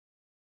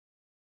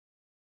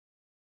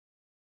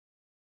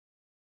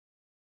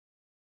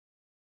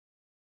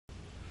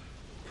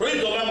Praise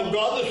the Lamb of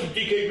God. This is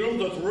D.K.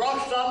 Grooms with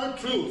Rock Solid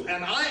Truth.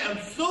 And I am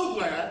so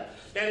glad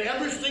that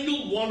every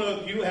single one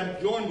of you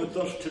have joined with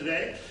us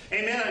today.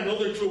 Amen. I know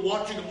that you're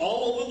watching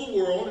all over the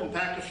world, in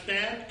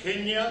Pakistan,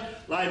 Kenya,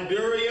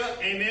 Liberia,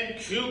 amen,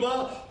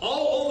 Cuba,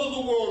 all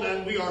over the world.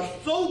 And we are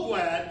so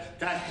glad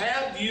to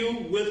have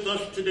you with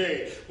us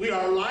today. We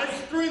are live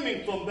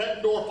streaming from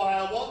Bettendorf,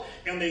 Iowa,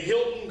 in the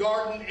Hilton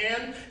Garden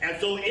Inn. And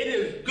so it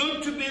is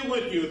good to be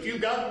with you. If you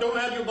don't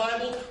have your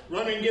Bible,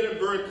 run and get it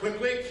very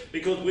quickly,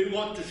 because we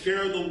want to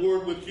share the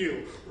Word with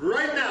you.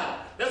 Right now,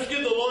 let's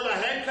give the Lord a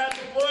hand clap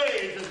of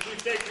praise as we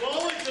say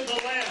glory to the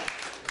Lamb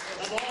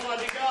of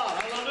Almighty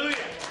God. Hallelujah.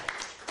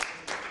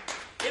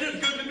 It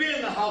is good to be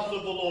in the house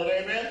of the Lord.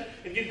 Amen.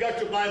 If you've got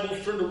your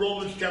Bibles, turn to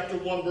Romans chapter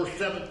 1, verse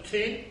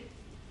 17.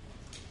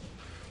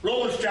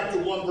 Romans chapter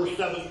 1, verse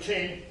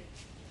 17.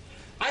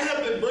 I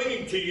have been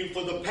bringing to you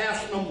for the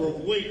past number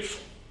of weeks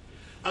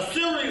a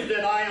series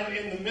that I am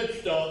in the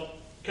midst of,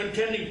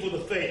 contending for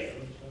the faith.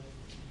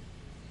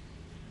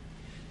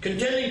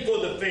 Contending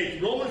for the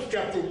faith. Romans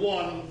chapter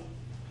 1,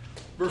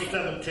 verse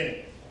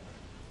 17.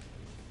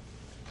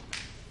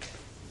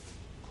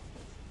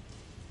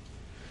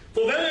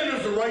 For then it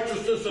is the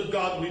righteousness of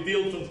God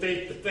revealed from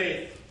faith to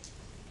faith,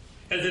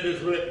 as it is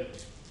written,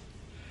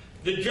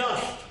 the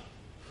just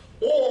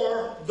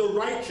or the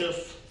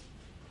righteous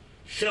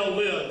shall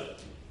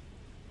live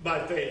by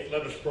faith.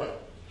 Let us pray.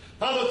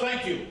 Father,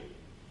 thank you.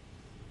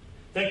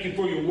 Thank you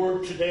for your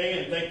word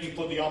today, and thank you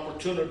for the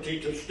opportunity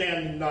to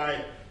stand in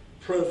thy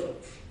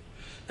presence.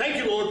 Thank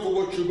you, Lord, for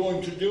what you're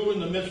going to do in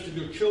the midst of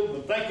your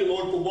children. Thank you,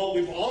 Lord, for what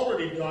we've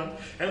already done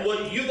and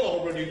what you've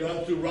already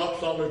done through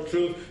Rock Solid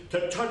Truth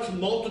to touch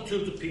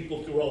multitudes of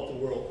people throughout the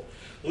world.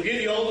 We'll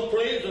give you all the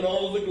praise and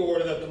all of the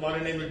glory that the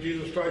mighty name of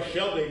Jesus Christ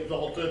shall be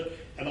exalted,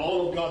 and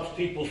all of God's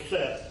people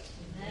said,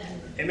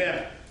 Amen.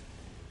 Amen.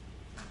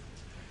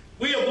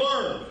 We have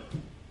learned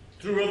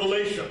through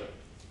revelation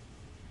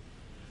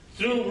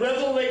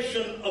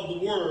of the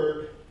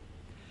Word,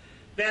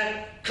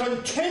 that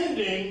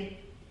contending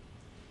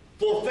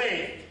for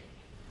faith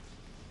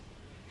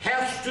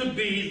has to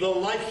be the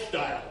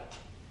lifestyle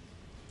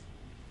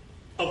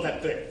of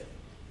that faith.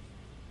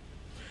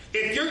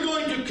 If you're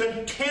going to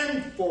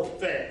contend for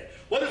faith,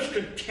 what does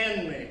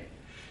contend mean?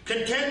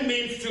 Contend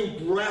means to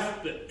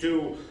grasp it,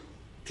 to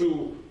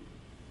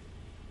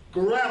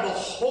grab a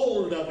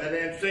hold of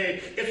it and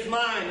say, it's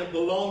mine, it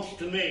belongs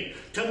to me,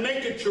 to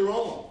make it your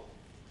own.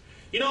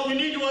 You know, we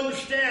need to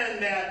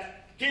understand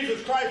that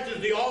Jesus Christ is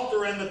the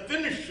author and the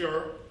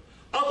finisher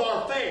of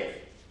our faith.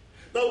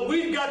 But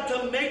we've got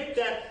to make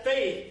that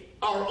faith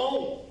our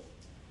own.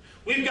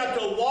 We've got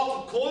to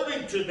walk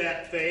according to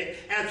that faith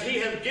as he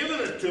has given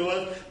it to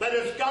us, but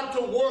it's got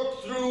to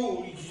work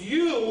through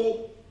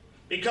you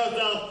because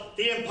of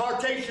the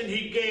impartation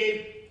he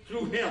gave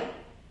through him.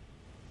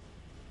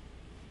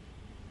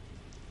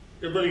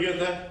 Everybody get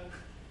that?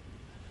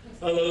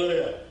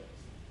 Hallelujah.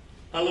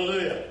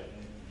 Hallelujah.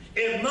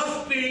 It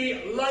must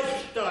be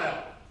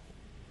lifestyle.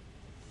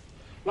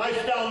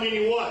 Lifestyle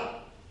meaning what?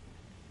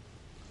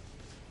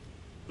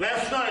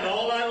 Last night,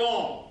 all night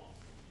long,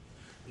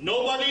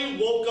 nobody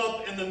woke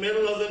up in the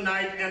middle of the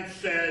night and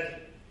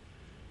said,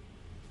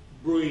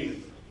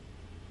 breathe.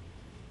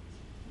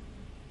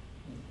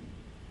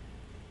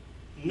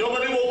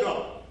 Nobody woke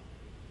up.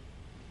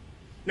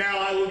 Now,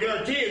 I will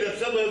guarantee you that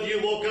some of you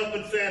woke up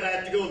and said, I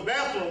have to go to the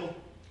bathroom,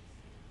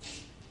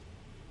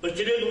 but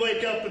you didn't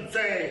wake up and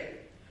say,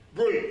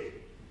 breathe.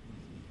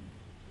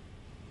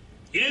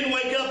 You didn't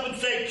wake up and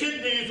say,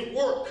 kidneys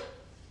work.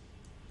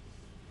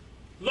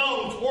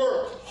 Lungs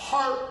work.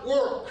 Heart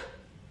work.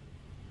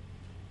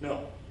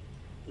 No.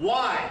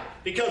 Why?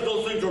 Because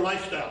those things are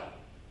lifestyle.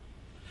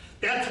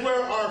 That's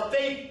where our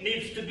faith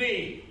needs to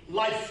be.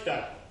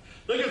 Lifestyle.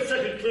 Look at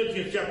 2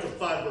 Corinthians chapter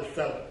 5, verse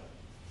 7.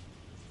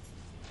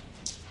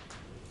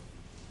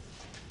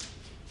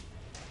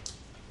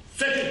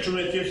 2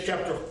 Corinthians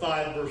chapter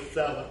 5, verse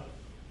 7.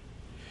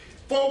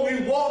 For we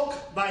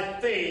walk by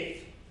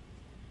faith,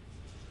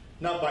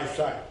 not by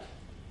sight.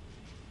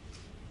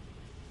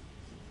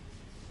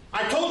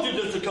 I told you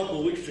this a couple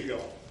of weeks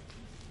ago,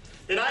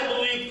 that I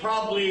believe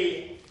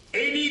probably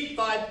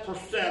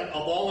 85%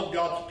 of all of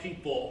God's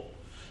people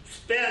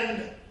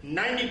spend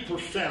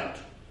 90%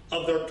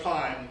 of their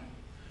time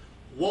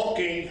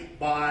walking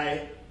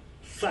by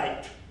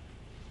sight,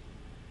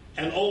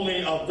 and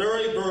only a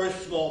very, very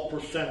small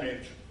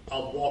percentage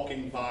of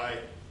walking by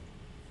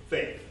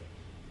faith.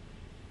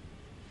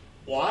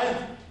 Why?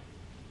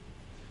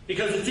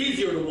 Because it's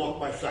easier to walk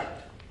by sight.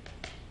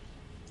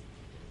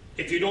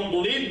 If you don't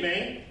believe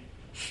me,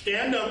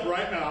 stand up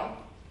right now,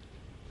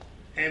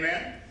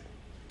 amen,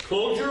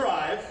 close your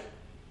eyes,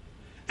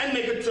 and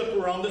make a trip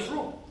around this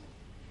room.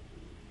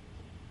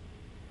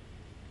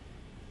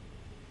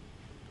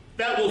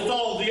 That will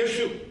solve the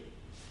issue,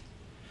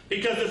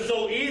 because it's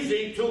so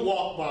easy to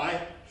walk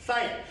by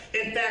sight.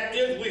 In fact,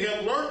 we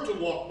have learned to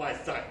walk by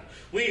sight.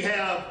 We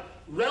have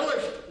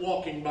relished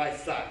walking by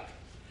sight,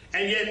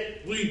 and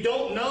yet we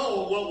don't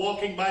know what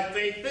walking by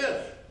faith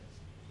is.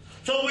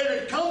 So when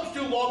it comes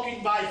to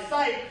walking by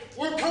sight,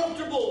 we're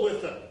comfortable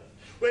with it.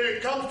 when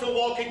it comes to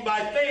walking by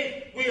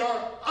faith, we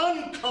are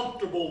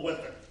uncomfortable with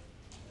it.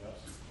 Yes.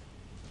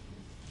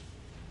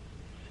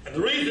 And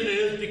the reason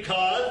is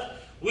because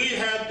we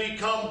have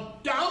become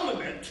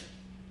dominant,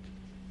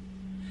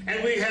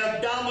 and we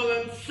have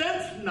dominant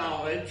sense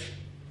knowledge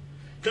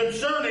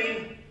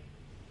concerning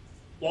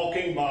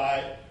walking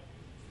by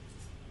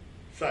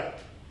sight.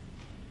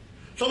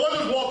 So what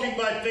does walking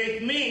by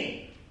faith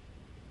mean?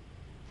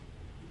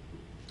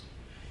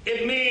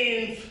 It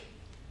means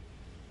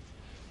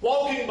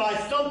walking by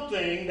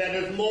something that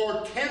is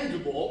more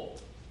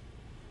tangible,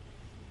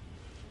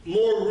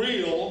 more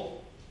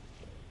real,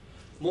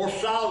 more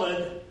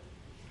solid,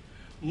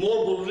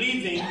 more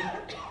believing,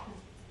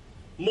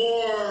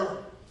 more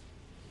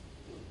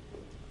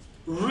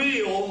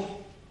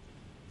real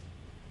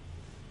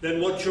than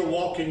what you're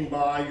walking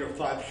by your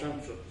five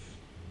senses.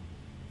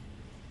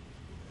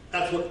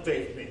 That's what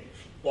faith means,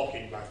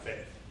 walking by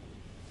faith.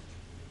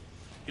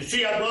 You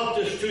see, I brought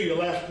this to you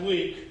last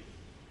week,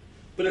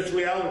 but it's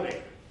reality.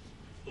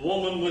 The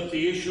woman with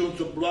the issues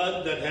of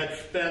blood that had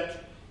spent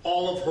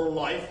all of her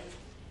life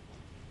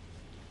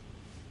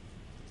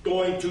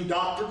going to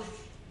doctors,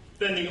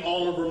 spending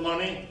all of her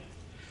money,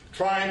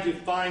 trying to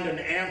find an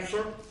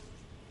answer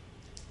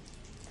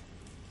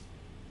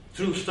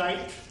through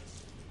sight.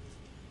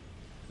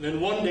 And then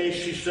one day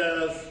she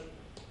says,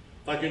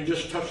 if I can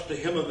just touch the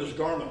hem of his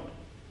garment.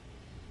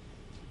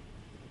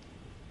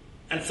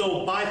 And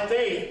so by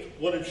faith,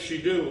 what did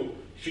she do?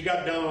 She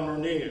got down on her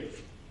knees.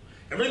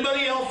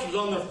 Everybody else is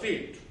on their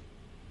feet.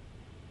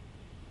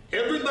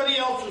 Everybody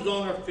else is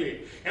on their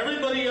feet.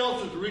 Everybody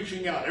else is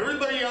reaching out.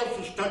 Everybody else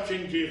is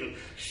touching Jesus.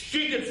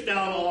 She gets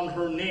down on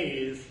her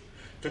knees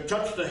to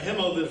touch the hem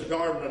of his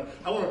garment.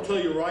 I want to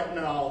tell you right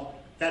now,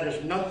 that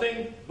is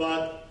nothing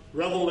but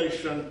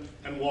revelation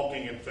and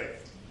walking in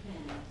faith.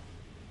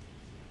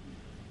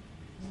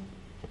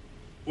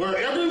 Where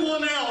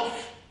everyone else,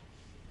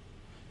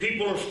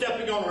 people are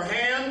stepping on her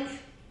hands.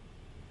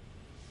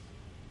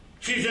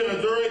 She's in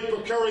a very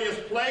precarious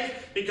place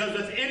because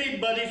if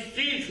anybody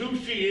sees who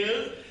she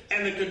is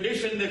and the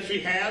condition that she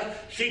has,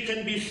 she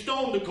can be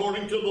stoned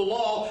according to the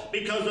law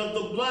because of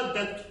the blood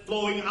that's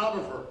flowing out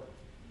of her.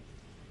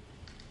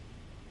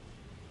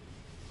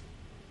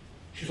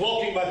 She's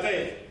walking by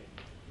faith.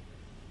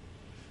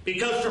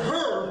 Because to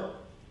her,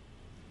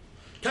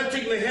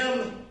 touching the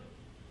hem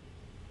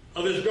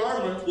of his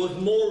garment was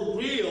more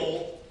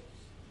real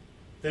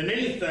than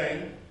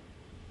anything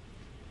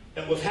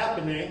that was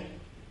happening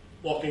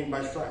walking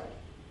by sight.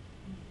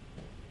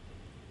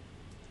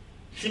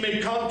 She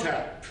made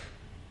contact.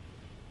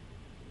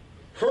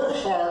 Her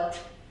heart,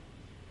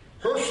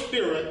 her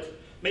spirit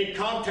made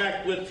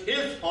contact with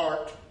his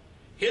heart,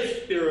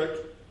 his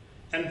spirit,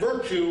 and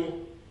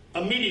virtue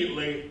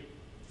immediately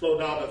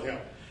flowed out of him.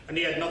 And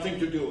he had nothing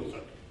to do with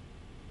it.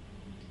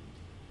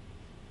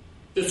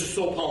 This is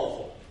so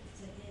powerful.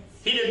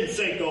 He didn't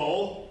say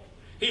go.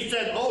 He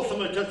said, oh,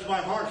 somebody touched my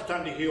heart, it's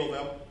time to heal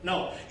them.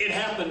 No, it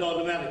happened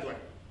automatically.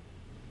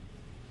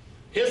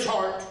 His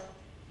heart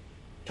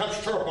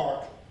touched her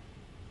heart,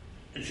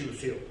 and she was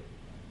healed.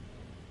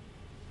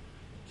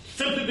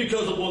 Simply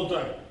because of one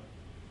thing.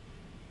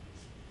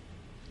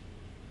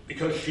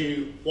 Because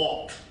she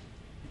walked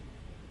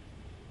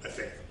by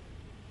faith.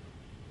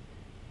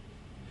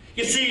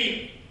 You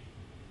see,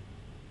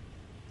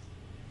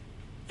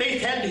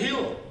 faith had to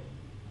heal her.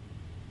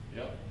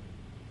 Yep.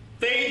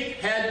 Faith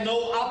had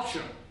no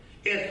option.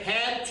 It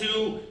had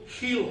to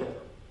heal her.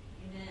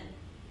 Amen.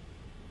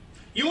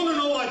 You want to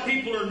know why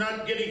people are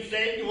not getting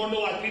saved? You want to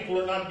know why people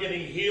are not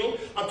getting healed?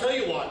 I'll tell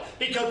you why.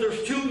 Because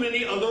there's too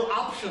many other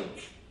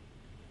options.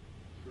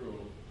 True.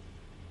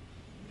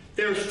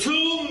 There's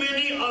too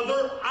many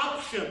other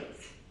options.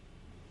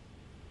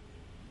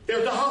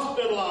 There's the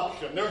hospital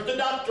option. There's the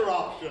doctor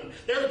option.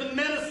 There's the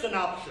medicine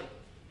option.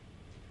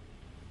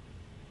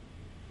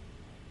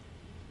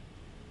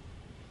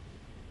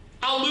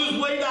 I'll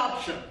lose weight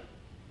option.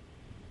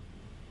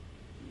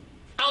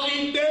 I'll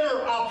eat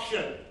better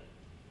option.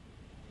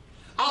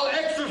 I'll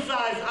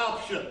exercise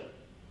option.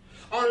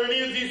 Are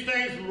any of these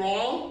things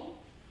wrong?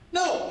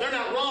 No, they're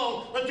not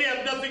wrong, but they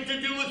have nothing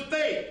to do with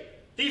faith.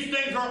 These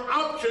things are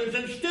options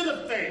instead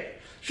of faith.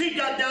 She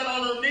got down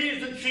on her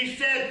knees and she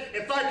said,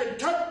 if I can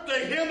touch the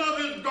hem of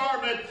his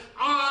garment,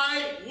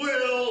 I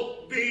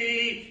will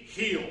be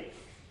healed.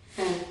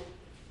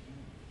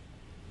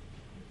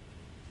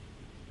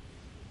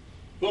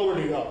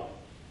 Glory to God.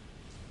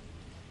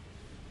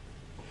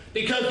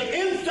 Because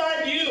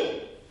inside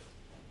you,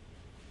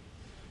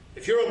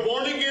 if you're a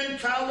born-again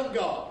child of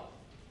God,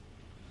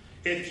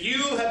 if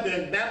you have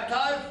been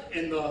baptized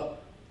in the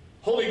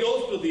Holy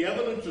Ghost with the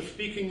evidence of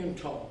speaking in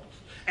tongues,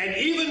 and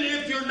even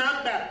if you're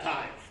not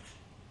baptized,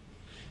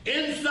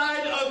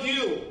 inside of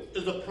you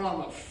is a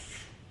promise.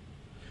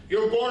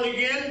 You're born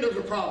again, there's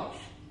a promise.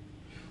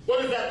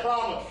 What is that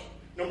promise?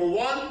 Number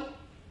one,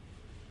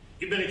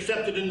 you've been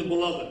accepted in the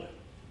beloved.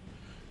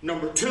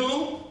 Number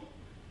two,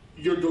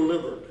 you're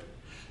delivered.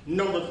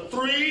 Number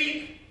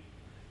three,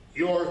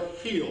 you're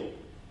healed.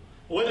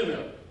 Wait a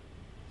minute.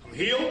 I'm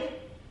healed?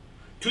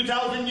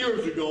 2,000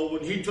 years ago,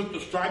 when he took the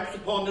stripes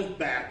upon his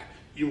back,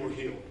 you were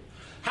healed.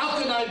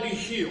 How can I be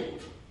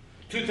healed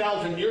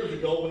 2,000 years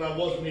ago when I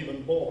wasn't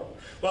even born?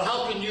 Well,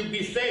 how can you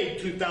be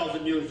saved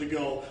 2,000 years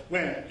ago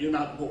when you're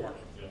not born?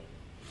 Yeah.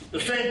 The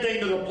same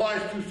thing that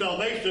applies to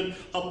salvation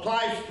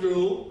applies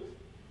through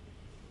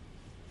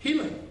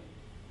healing.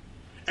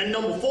 And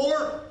number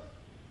 4,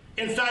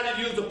 inside of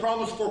you is the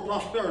promise for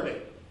prosperity.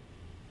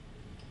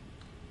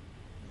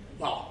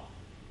 Wow.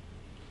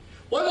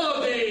 What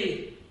are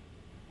the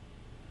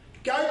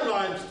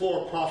guidelines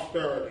for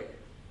prosperity?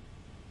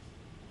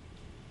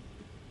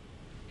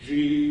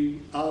 G-I-V-E,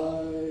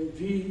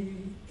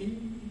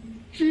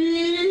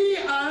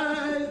 G-I-V-E,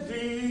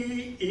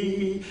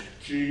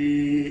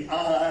 G-I-V-E.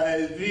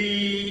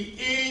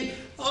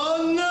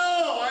 Oh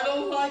no, I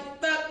don't like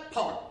that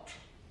part.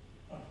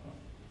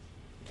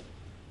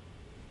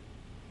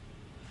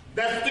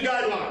 That's the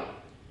guideline.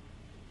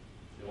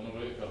 The only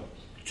way it comes.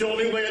 It's the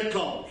only way it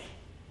comes.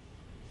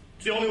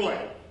 It's the only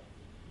way.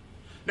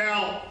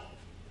 Now,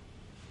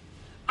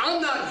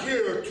 I'm not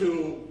here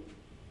to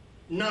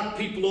knock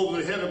people over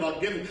the head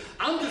about giving.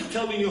 I'm just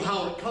telling you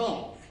how it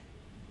comes.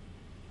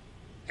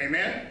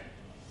 Amen?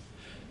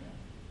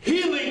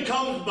 Healing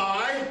comes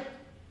by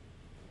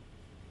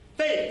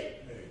faith.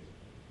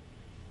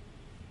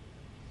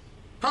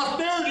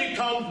 Prosperity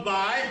comes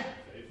by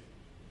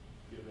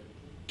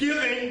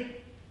giving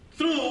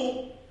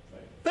through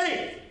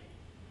faith.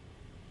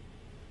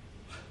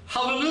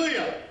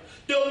 Hallelujah.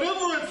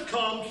 Deliverance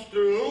comes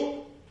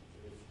through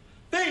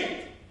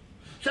faith.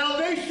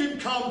 Salvation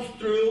comes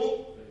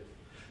through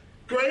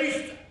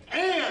grace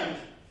and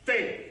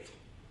faith.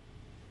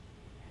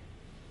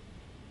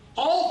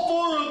 All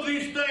 4 of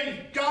these things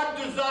God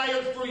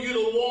desires for you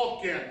to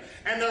walk in.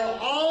 And they're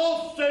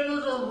all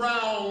centered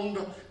around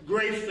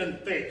grace and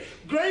faith.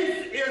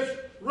 Grace is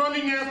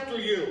running after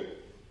you,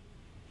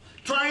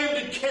 trying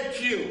to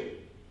catch you.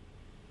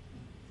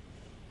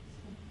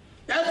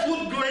 That's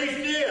what grace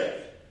is.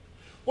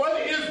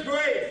 What is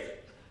grace?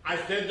 I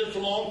said this a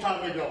long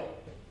time ago.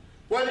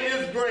 What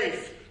is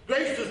grace?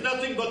 Grace is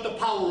nothing but the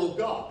power of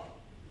God.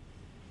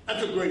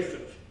 That's what grace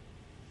is.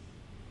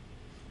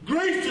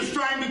 Grace is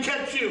trying to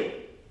catch you,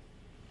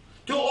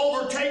 to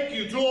overtake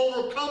you, to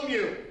overcome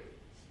you.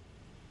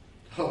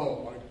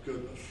 Oh my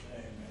goodness.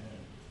 Amen.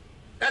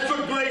 That's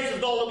what grace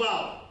is all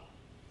about.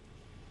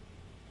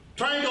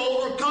 Trying to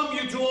overcome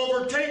you, to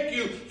overtake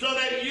you, so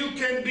that you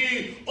can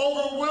be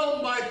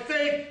overwhelmed by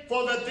faith,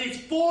 for that these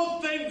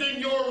 4 things in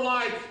your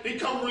life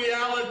become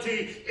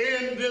reality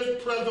in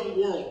this present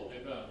world.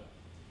 Amen.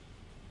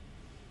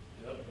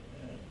 Yep.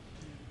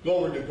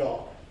 Glory to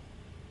God.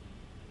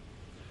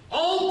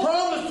 All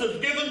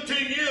promises given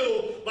to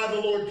you by the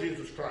Lord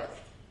Jesus Christ.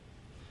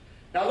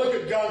 Now look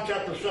at John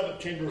chapter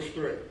 17, verse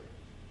 3.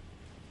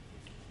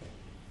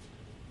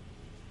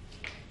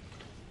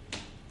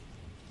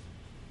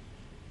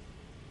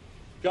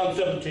 John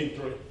 17,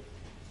 3.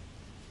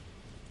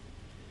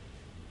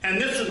 And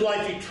this is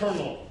life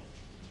eternal.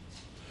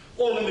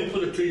 Or let me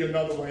put it to you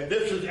another way.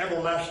 This is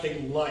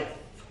everlasting life.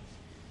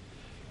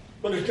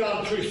 What does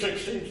John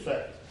 3:16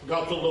 say? For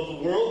God so loved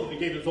the world that he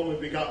gave his only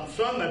begotten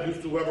Son, that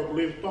whosoever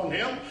believes upon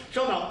him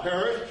shall not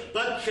perish,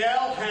 but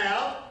shall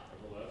have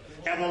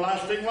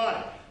everlasting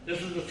life.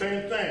 This is the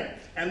same thing.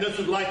 And this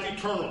is life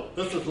eternal.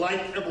 This is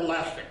life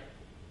everlasting.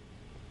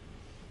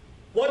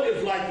 What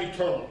is life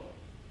eternal?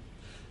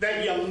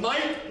 That you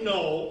might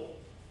know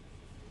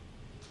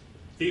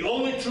the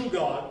only true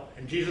God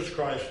and Jesus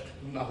Christ,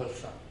 not his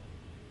Son.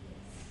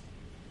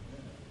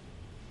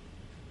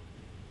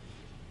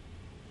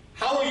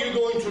 How are you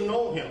going to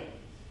know him?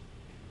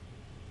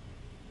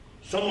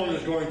 Someone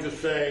is going to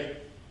say,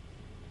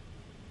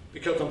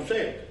 because I'm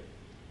saved.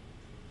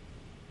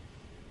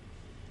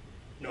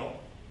 No.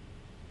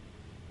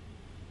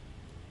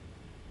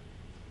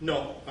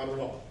 No, not at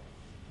all.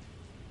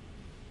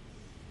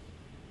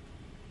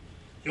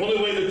 The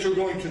only way that you're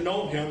going to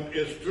know him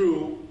is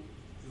through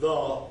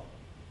the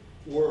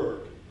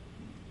Word.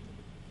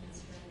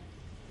 That's right.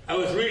 I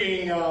was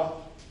reading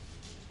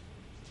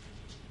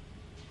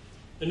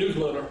the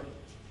newsletter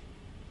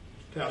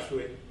past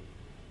week,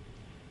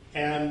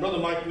 and Brother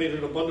Mike made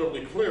it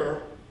abundantly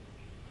clear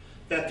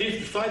that these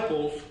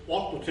disciples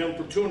walked with him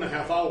for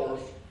 2.5 hours,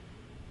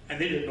 and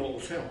they didn't know it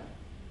was him.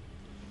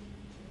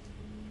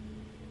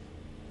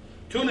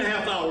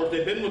 2.5 hours.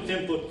 They've been with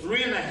him for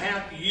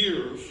 3.5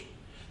 years.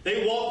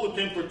 They walk with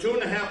him for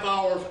 2.5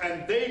 hours,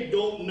 and they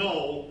don't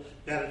know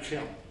that it's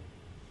him.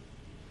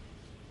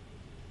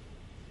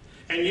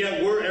 And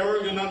yet we're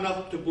arrogant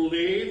enough to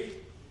believe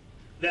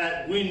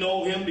that we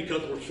know him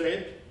because we're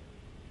saved.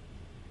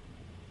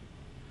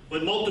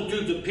 When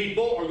multitudes of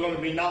people are going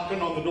to be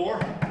knocking on the door,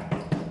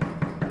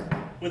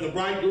 when the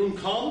bridegroom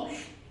comes,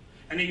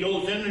 and he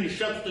goes in and he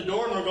shuts the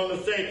door, and they're going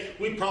to say,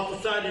 we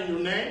prophesied in your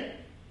name.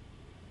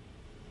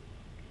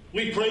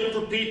 We prayed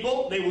for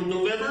people. They were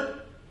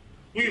delivered.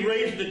 We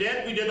raised the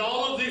dead. We did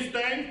all of these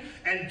things.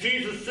 And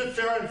Jesus sits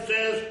there and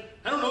says,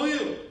 I don't know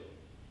you.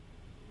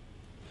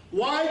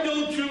 Why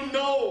don't you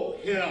know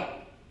him?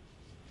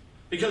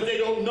 Because they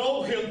don't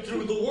know him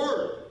through the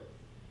Word.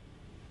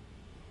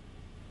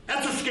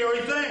 That's a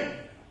scary thing.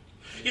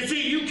 You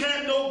see, you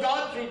can't know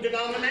God through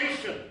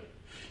denomination.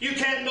 You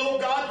can't know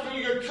God through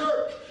your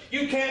church.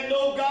 You can't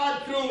know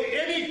God through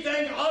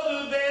anything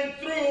other than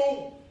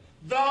through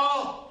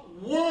the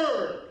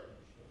Word.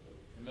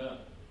 Amen.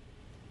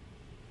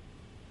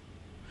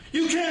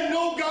 You can't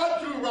know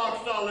God through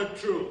rock solid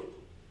truth.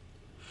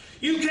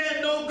 You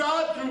can't know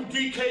God through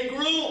D.K.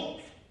 Grooms.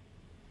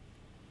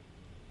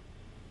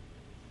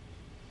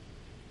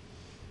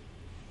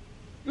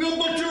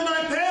 But you're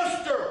my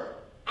pastor.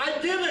 I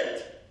did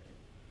it.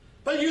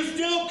 But you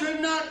still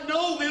cannot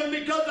know him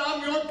because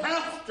I'm your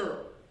pastor.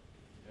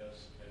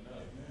 Yes.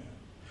 Amen.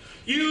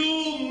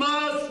 You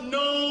must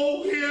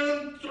know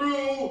him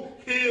through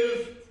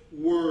his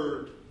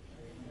word.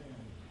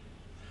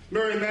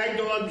 Mary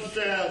Magdalene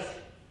says,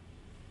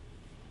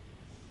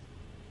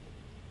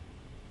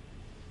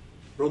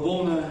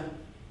 Rabboni,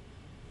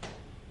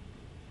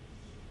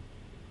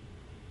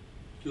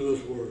 through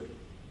his word.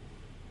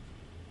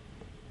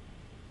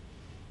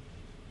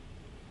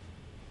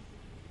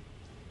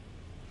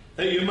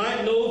 That you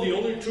might know the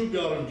only true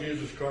God in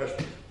Jesus Christ.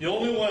 The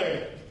only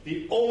way,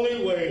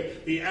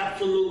 the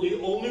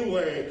absolutely only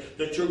way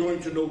that you're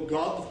going to know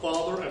God the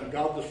Father and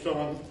God the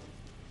Son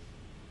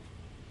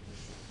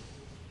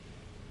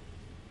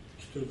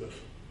is through this.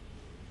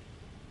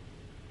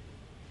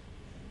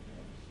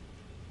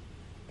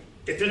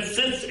 If it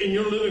sits in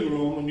your living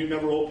room and you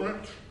never open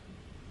it,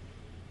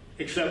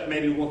 except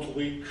maybe once a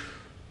week,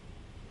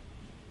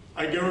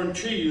 I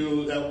guarantee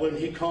you that when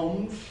he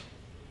comes,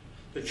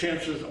 the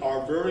chances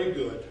are very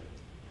good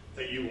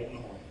that you won't know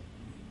him.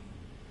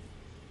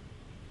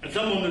 And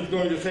someone is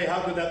going to say,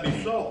 how could that be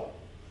so?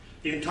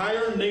 The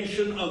entire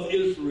nation of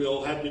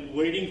Israel had been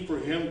waiting for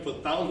him for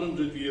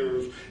thousands of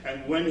years,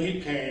 and when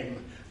he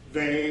came,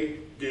 they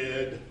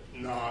did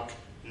not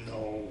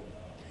know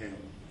him.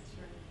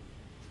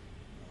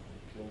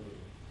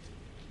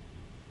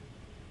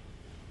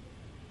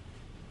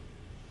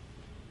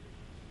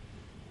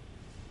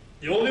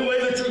 The only way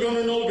that you're going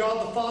to know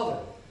God the Father,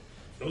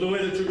 the only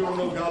way that you're going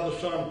to know God the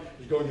Son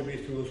is going to be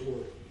through his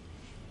word.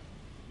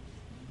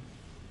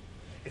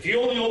 If you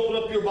only open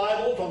up your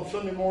Bibles on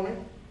Sunday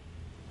morning,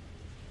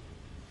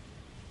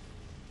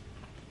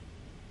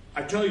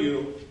 I tell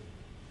you,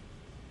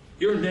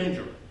 you're in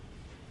danger.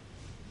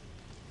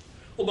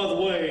 Oh, by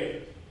the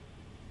way,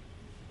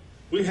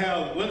 we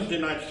have Wednesday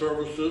night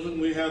services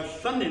and we have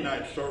Sunday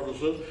night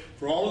services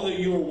for all of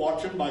you who are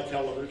watching by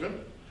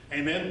television.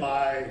 Amen.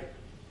 By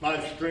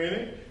live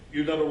streaming,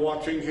 you that are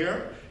watching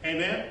here.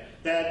 Amen.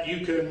 That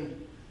you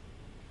can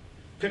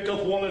pick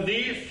up one of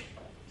these.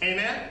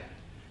 Amen.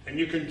 And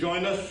you can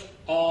join us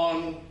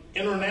on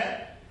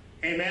internet.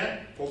 Amen.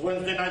 For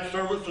Wednesday night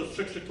service at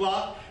 6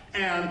 o'clock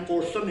and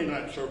for Sunday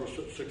night service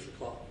at 6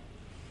 o'clock.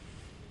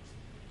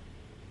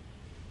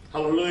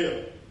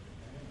 Hallelujah.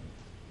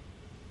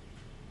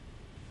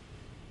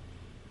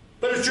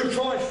 But it's your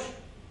choice.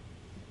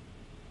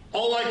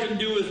 All I can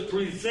do is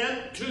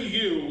present to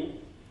you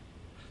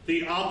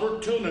the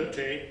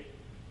opportunity.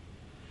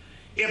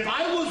 If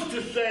I was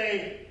to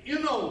say, you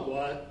know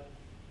what?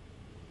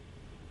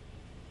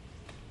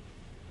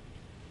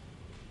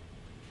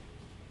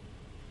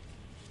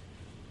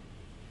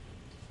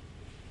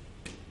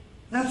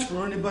 That's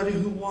for anybody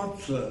who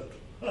wants it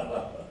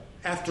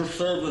after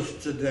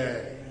service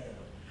today.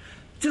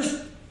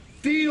 Just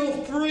feel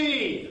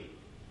free.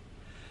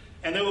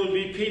 And there would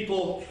be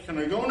people, can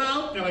I go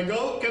now? Can I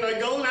go? Can I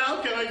go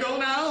now? Can I go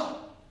now?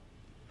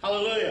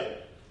 Hallelujah.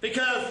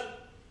 Because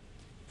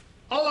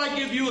all I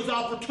give you is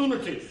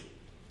opportunities.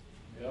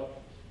 Yep.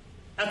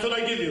 That's what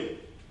I give you.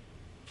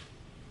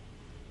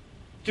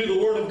 To the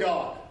Word of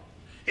God.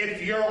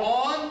 If you're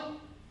on,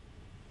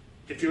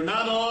 if you're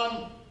not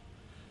on,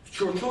 it's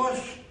your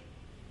choice.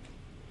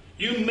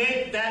 You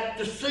make that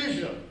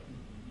decision.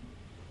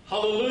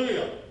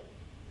 Hallelujah.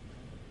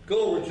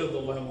 Go over to the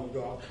Lamb of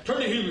God. Turn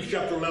to Hebrews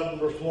chapter 11,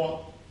 verse 1.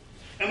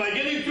 Am I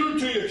getting through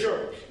to your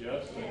church?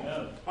 Yes,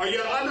 amen. Are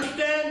you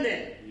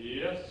understanding?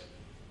 Yes.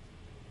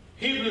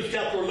 Hebrews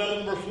chapter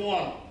 11, verse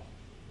 1.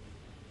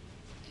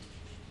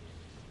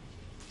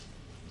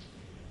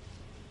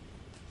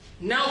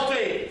 Now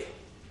faith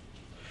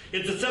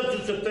is the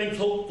substance of things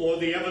hoped for,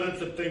 the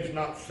evidence of things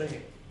not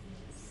seen.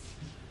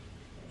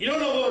 You don't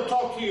know what I want to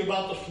talk to you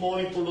about this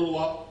morning for a little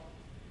while?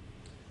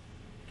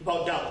 It's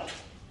about doubt.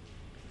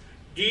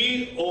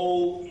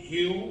 D-O-U-B-T.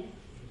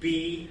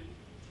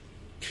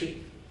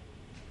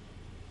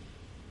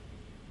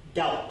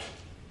 Doubt.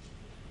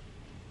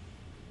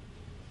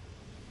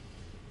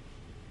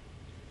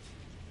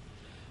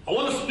 I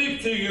want to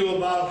speak to you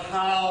about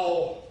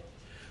how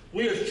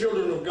we as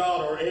children of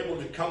God are able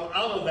to come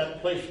out of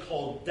that place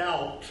called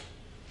doubt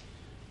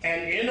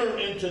and enter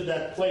into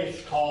that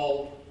place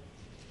called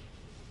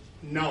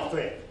now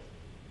faith.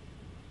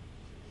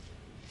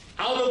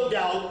 Out of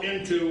doubt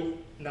into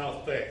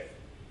now faith.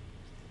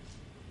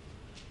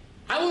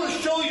 I want to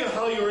show you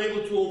how you're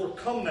able to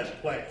overcome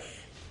that place.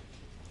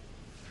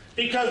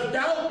 Because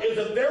doubt is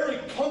a very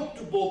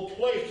comfortable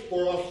place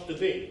for us to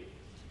be.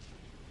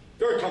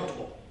 Very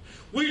comfortable.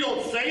 We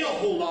don't say a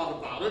whole lot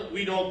about it.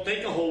 We don't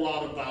think a whole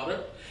lot about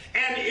it.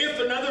 And if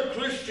another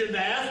Christian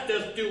asks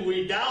us, do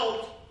we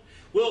doubt?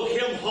 We'll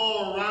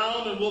hem-haw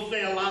around and we'll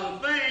say a lot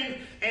of things,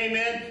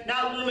 amen,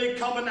 not really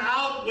coming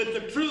out with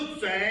the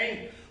truth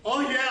saying,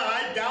 oh yeah,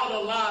 I doubt a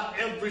lot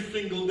every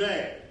single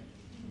day.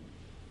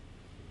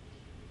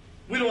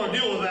 We don't want to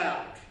deal with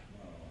that.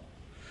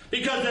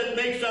 Because it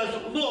makes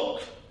us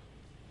look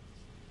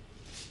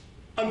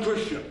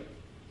unchristian.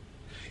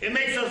 It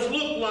makes us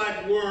look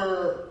like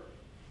we're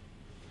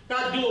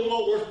not doing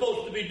what we're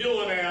supposed to be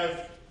doing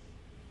as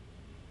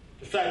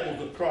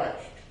disciples of Christ.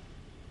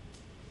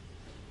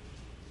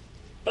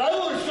 But I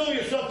want to show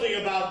you something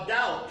about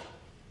doubt.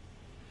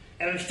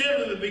 And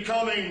instead of it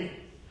becoming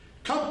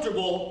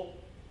comfortable,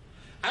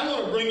 I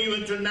want to bring you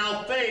into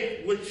now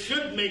faith, which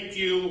should make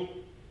you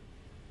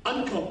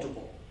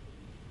uncomfortable.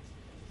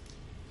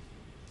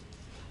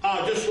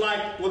 Just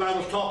like when I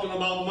was talking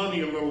about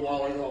money a little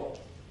while ago.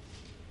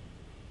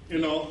 You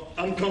know,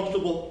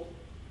 uncomfortable.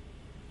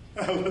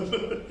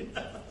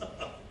 Hallelujah.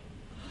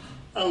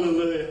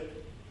 Hallelujah.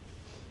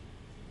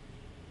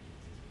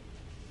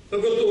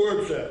 Look what the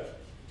word says.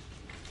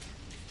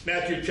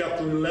 Matthew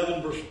chapter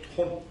 11, verse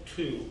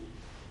 22.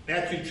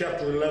 Matthew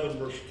chapter 11,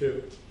 verse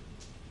 2.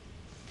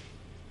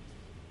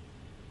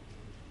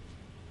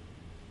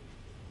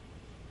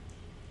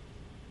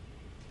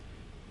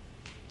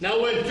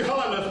 Now when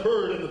John had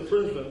heard in the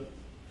prison,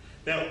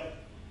 now,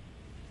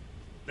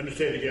 let me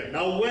say it again.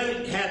 Now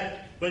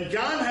when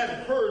John had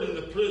heard in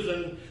the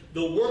prison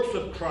the works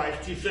of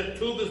Christ, he sent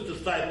two of his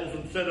disciples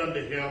and said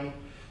unto him,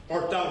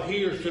 art thou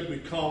he, or should we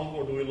come,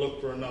 or do we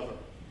look for another?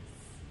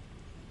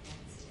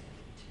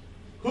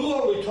 Who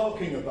are we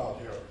talking about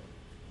here?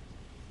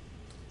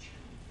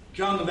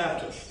 John the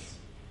Baptist.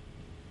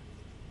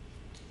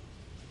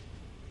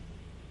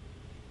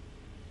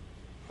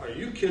 Are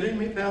you kidding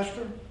me,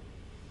 Pastor?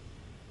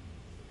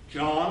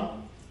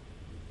 John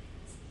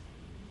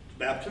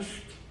the Baptist,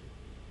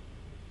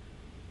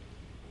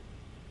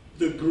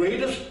 the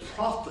greatest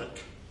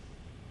prophet,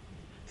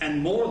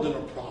 and more than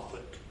a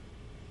prophet,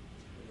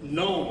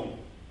 known,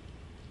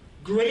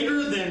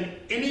 greater than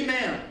any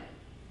man.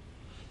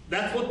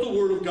 That's what the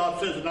Word of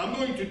God says, and I'm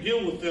going to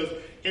deal with this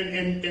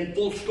in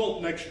full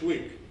scope next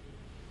week.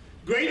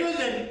 Greater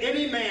than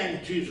any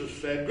man, Jesus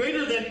said,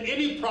 greater than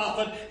any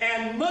prophet,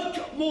 and much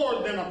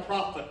more than a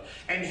prophet.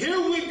 And here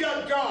we've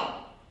got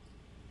John.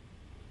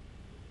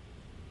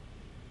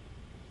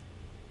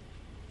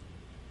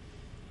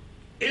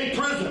 In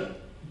prison.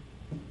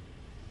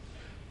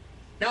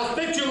 Now,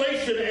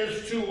 speculation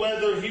as to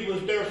whether he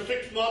was there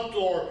 6 months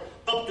or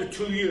up to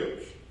 2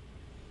 years.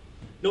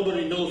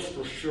 Nobody knows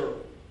for sure.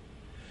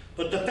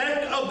 But the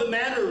fact of the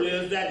matter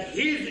is that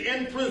he's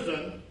in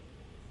prison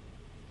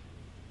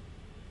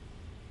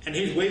and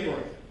he's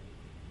wavering.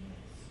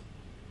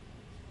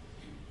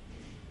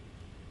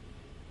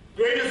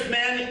 Greatest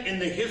man in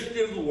the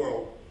history of the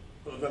world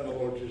other than the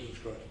Lord Jesus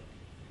Christ.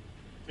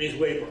 And he's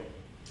wavering.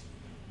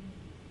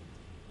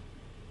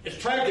 It's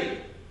tragic.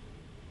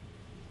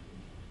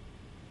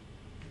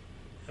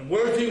 And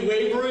where's he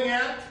wavering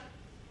at?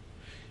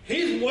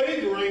 He's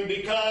wavering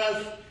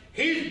because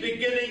he's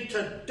beginning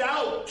to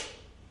doubt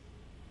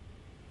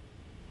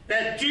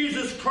that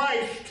Jesus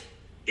Christ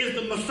is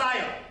the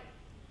Messiah.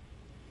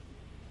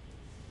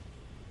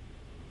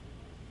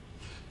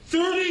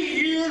 30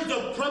 years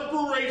of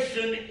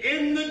preparation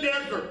in the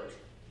desert.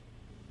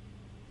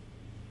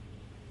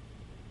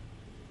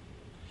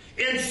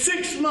 In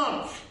 6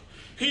 months,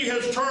 he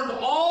has turned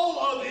all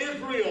of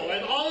Israel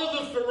and all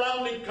of the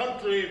surrounding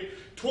countries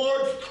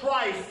towards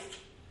Christ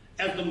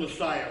as the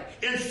Messiah.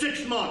 In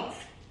 6 months.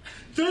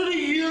 30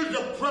 years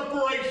of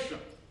preparation.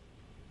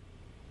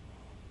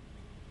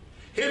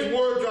 His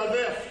words are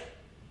this: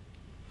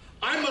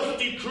 I must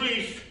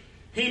decrease,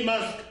 he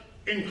must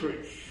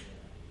increase.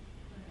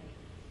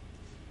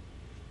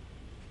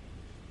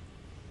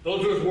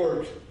 Those are his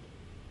words.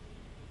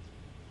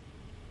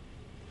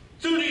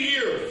 30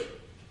 years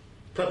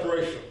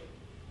preparation.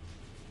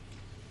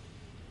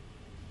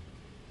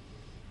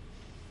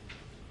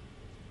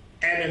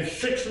 And in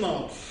 6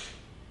 months,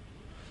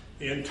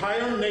 the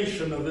entire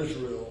nation of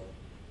Israel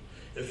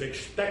is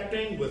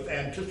expecting with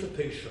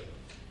anticipation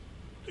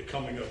the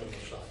coming of the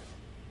Messiah.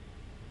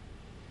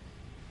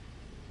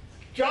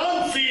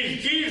 John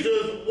sees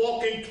Jesus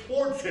walking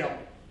towards him.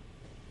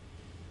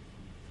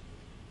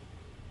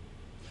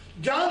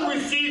 John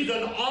receives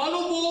an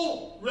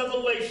audible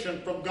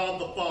revelation from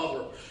God the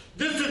Father.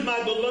 This is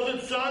my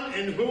beloved Son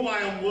in whom I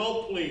am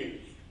well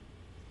pleased.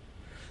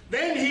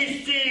 Then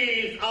he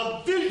sees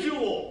a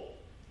visual.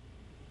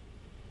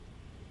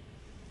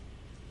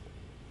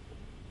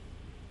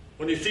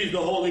 When he sees the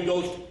Holy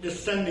Ghost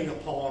descending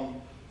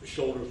upon the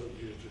shoulders of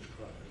Jesus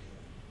Christ.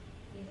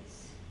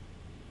 Yes.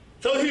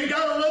 So he's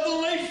got a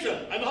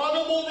revelation, an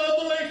audible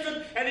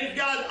revelation, and he's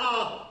got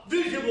a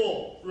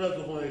visual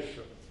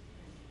revelation.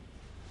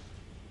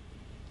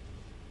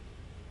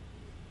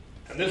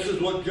 And this is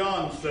what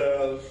John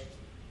says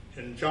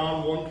in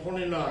John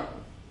 1:29.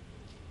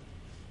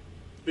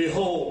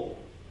 Behold,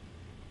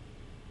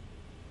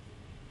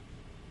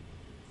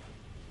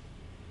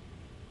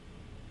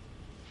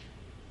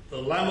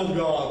 the Lamb of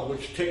God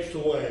which takes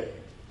away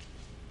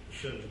the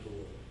sins of the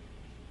world.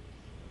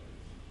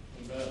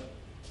 Amen.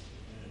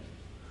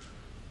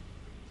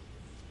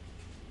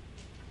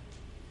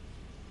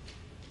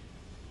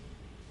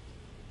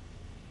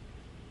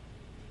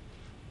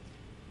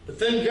 But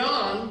then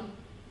John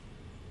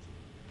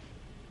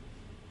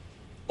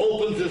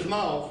opens his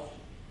mouth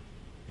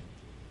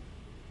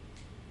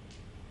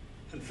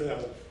and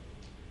says,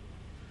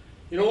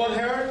 you know what,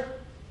 Herod?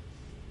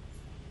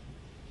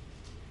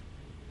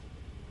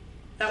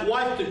 That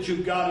wife that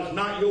you've got is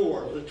not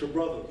yours, it's your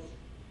brother's.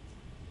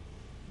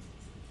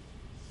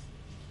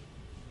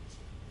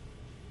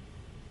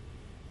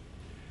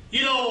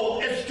 You know,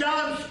 it's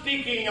John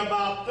speaking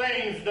about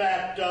things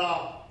that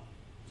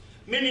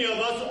many of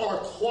us are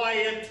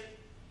quiet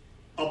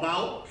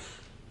about.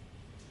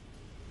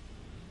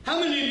 How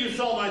many of you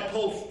saw my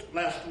post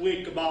last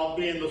week about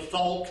being the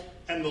salt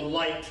and the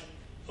light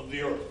of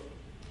the earth?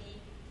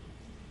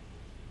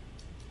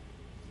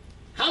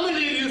 How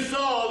many of you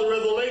saw the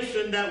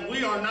revelation that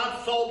we are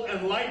not salt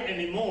and light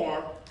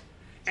anymore,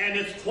 and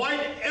it's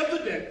quite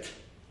evident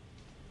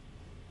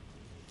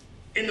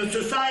in the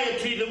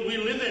society that we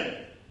live in?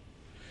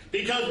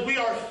 Because we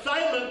are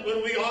silent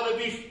when we ought to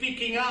be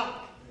speaking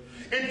out.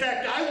 In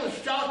fact, I was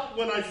shocked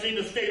when I seen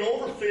the state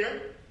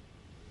overseer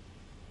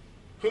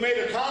who made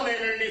a comment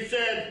and he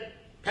said,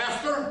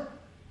 Pastor,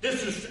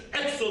 this is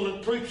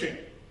excellent preaching.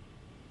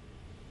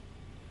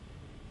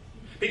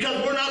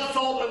 Because we're not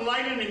salt and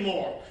light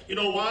anymore. You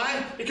know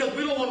why? Because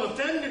we don't want to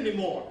offend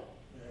anymore.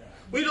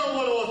 We don't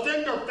want to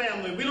offend our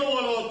family. We don't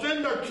want to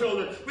offend our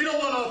children. We don't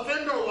want to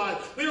offend our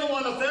wives. We don't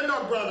want to offend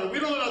our brother. We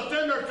don't want to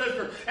offend our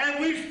sister. And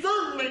we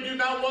certainly do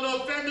not want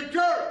to offend the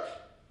church.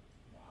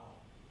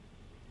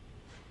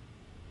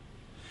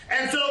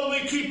 And so we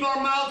keep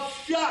our mouths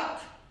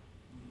shut.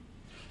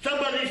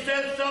 Somebody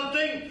says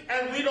something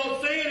and we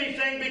don't say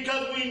anything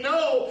because we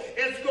know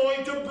it's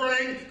going to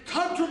bring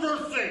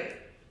controversy.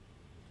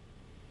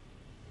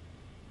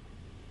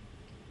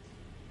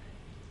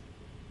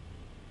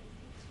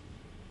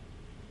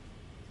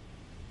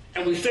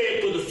 And we say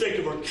it for the sake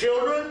of our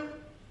children.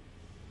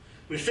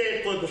 We say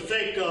it for the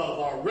sake of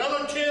our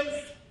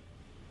relatives.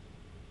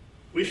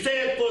 We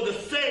say it for the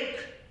sake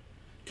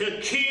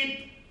to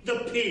keep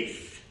the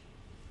peace.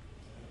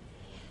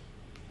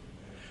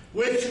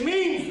 Which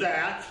means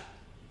that,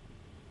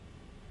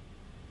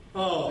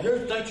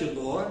 thank you,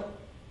 Lord.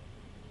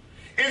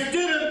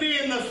 Instead of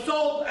being the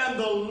salt and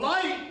the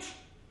light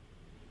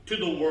to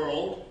the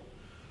world,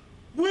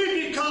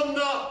 we become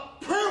the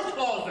prayer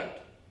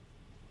closet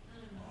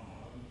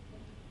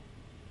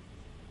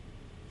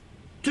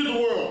to the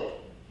world.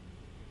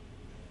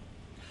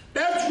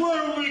 That's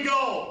where we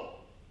go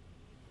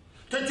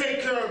to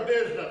take care of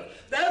business.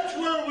 That's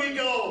where we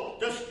go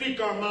to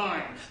speak our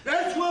mind.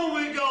 That's where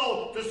we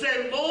go to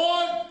say,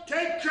 Lord,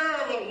 take care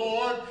of it,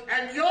 Lord.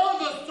 And you're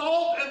the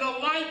salt and the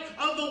light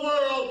of the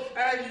world,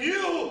 and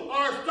you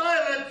are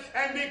silent.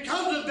 And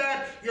because of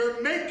that,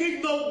 you're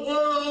making the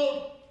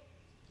world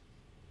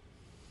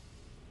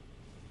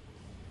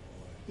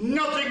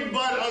nothing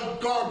but a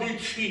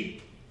garbage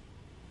heap.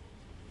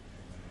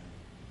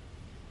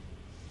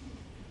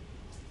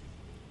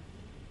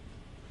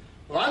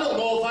 Well, I don't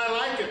know if I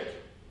like it.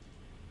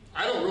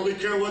 I don't really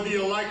care whether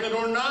you like it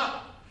or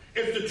not.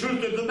 It's the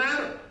truth of the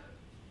matter.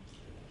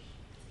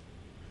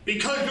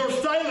 Because you're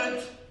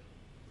silent,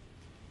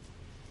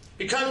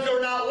 because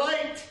you're not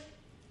light,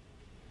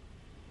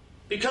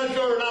 because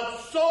you're not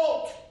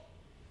salt,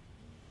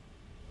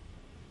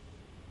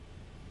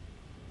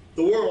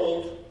 the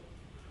world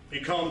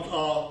becomes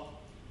a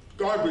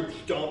garbage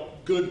dump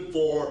good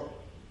for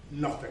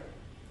nothing.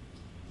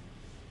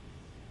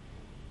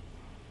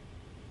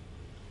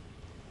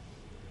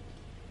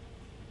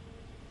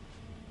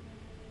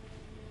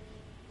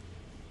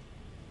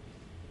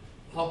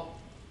 Huh?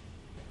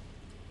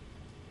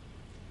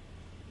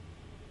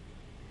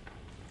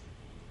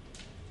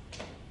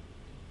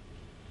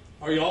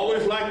 Are you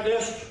always like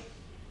this?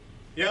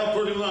 Yeah,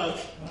 pretty much.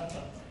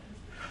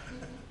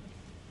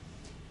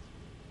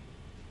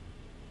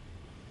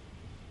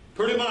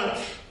 Pretty much.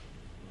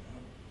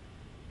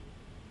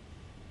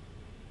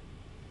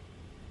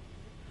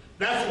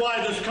 That's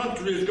why this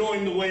country is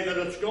going the way that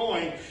it's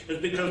going, is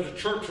because the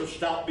church has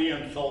stopped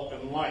being salt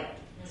and light.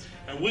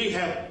 And we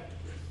have,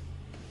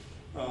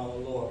 oh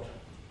Lord,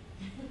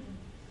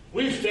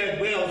 we've said,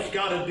 well, it's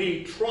got to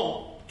be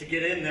Trump to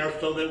get in there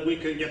so that we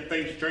can get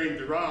things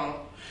changed around.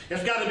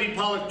 It's got to be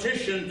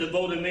politicians to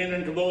vote him in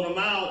and to vote him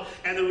out.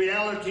 And the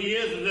reality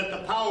is that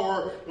the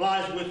power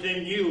lies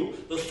within you,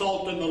 the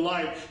salt and the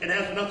light. It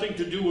has nothing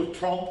to do with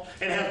Trump.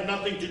 It has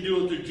nothing to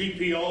do with the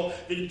GPO,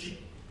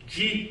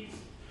 the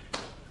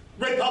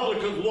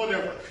Republicans,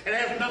 whatever. It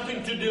has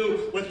nothing to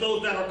do with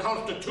those that are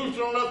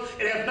constitutionalists.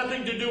 It has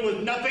nothing to do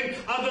with nothing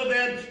other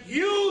than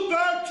you,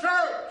 the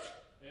church,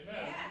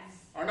 Amen.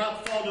 are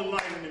not salt and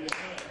light anymore.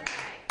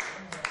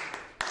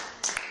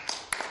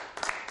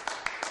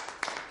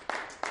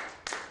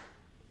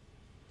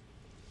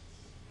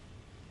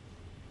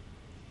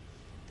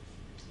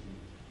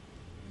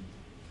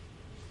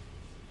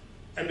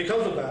 And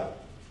because of that,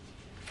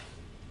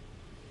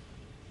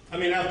 I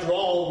mean, after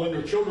all, when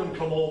your children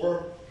come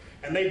over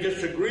and they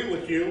disagree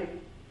with you,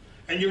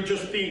 and you're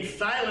just being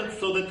silent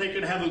so that they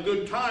can have a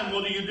good time,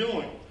 what are you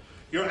doing?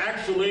 You're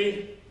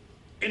actually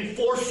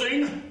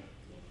enforcing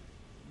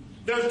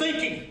their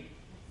thinking.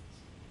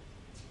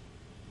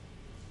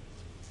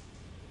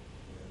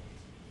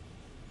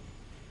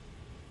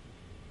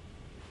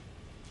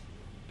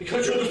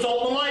 Because you're the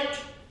salt and the light.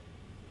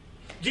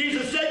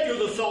 Jesus said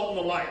you're the salt and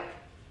the light.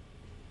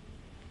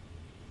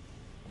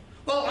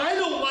 Well, I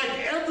don't like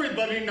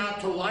everybody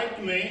not to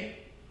like me.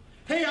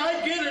 Hey,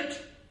 I get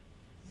it.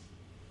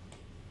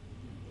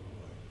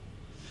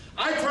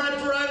 I tried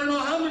for I don't know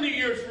how many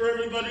years for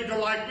everybody to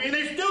like me, and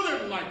they still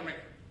didn't like me.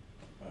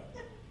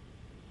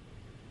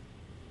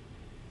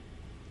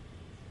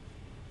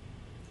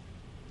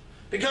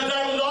 Because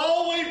I was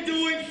always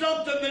doing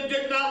something that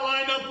did not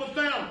line up with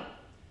them.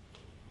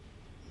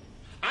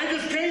 I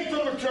just came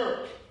from a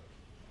church,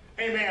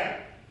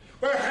 amen,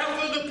 where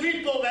half of the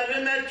people that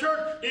in that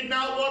church did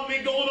not want me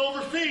going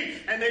overseas,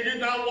 and they did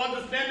not want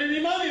to spend any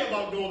money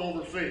about going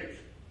overseas.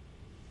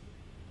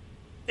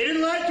 They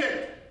didn't like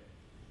it.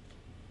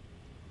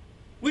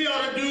 We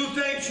ought to do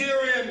things here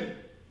in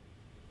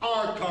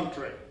our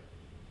country.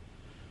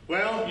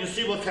 Well, you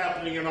see what's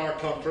happening in our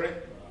country.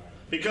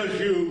 Because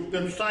you've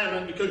been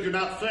silent, because you're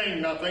not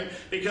saying nothing,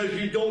 because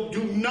you don't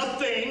do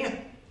nothing.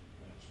 That's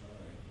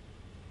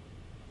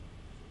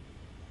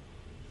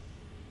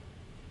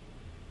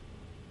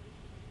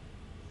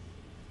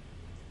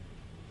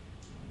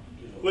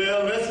right.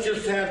 Well, let's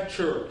just have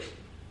church.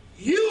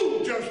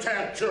 You just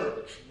have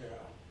church. Yeah.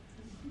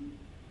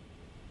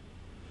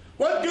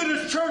 What good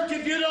is church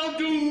if you don't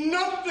do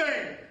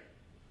nothing?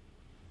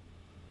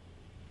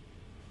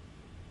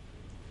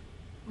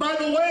 By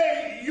the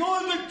way, you're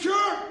the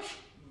church.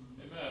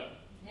 Amen.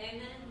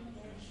 Amen.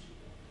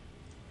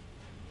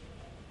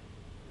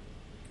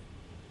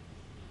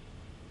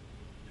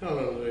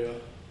 Hallelujah.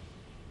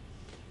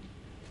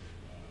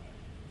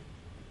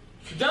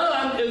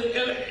 John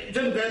is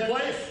in a bad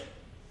place.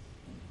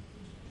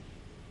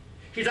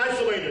 He's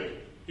isolated.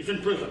 He's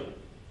in prison.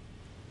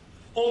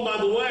 Oh, by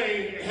the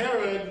way,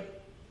 Herod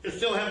is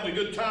still having a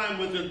good time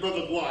with his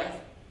brother's wife.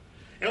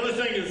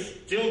 Everything is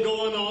still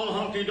going on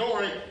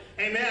hunky-dory.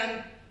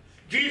 Amen.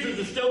 Jesus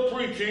is still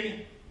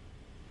preaching.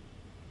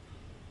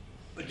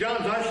 But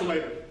John's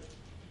isolated.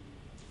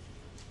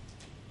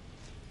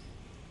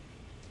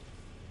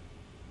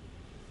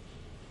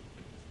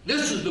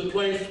 This is the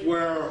place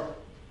where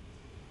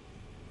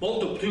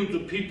multitudes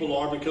of people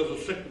are because of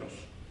sickness.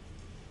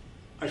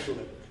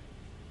 Isolated.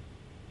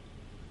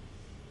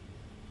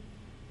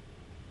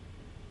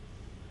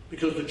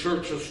 Because the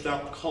church has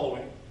stopped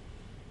calling.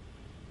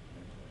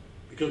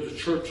 Because the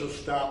church has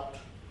stopped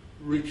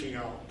reaching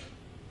out.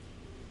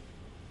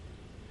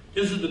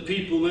 This is the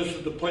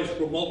place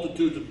where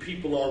multitudes of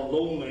people are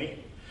lonely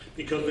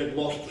because they've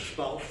lost a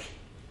spouse,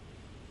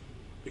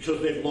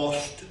 because they've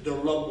lost their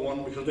loved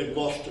one, because they've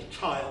lost a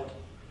child.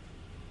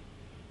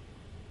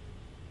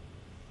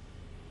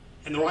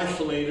 And they're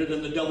isolated,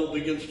 and the devil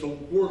begins to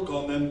work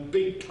on them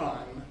big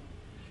time.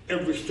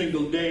 Every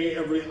single day,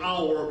 every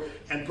hour,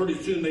 and pretty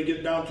soon they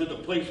get down to the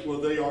place where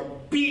they are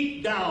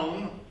beat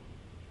down,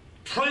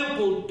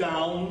 trampled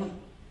down,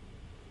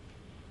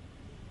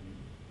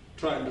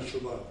 trying to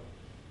survive.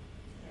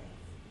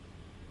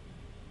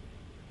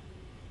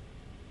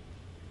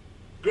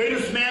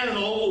 Greatest man in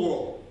all the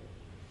world.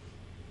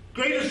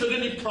 Greatest of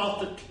any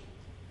prophet.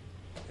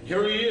 And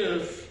here he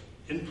is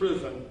in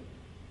prison,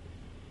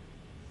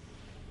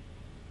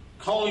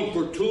 calling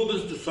for two of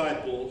his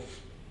disciples.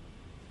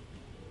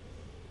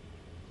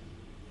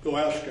 Go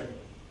ask him.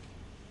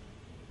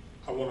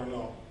 I want to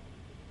know.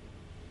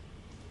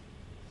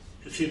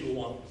 Is he the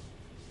one?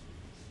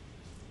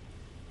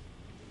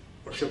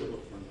 Or should we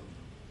look for another?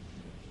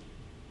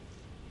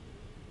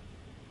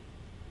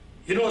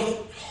 You know,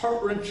 it's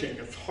heart-wrenching.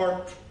 It's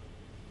heart...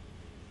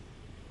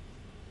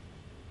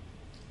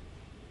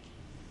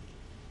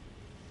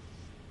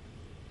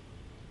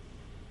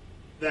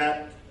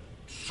 that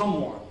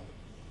someone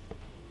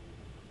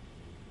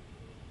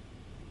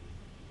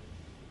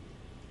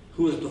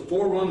who is the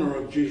forerunner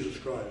of Jesus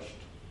Christ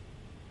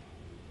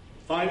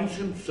finds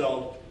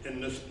himself in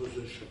this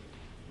position.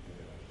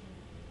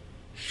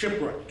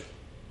 Shipwrecked.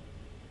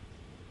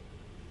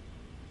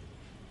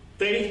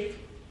 Faith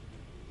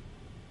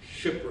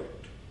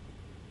shipwrecked.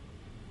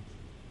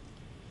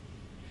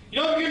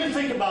 You know, I begin to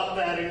think about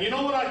that, and you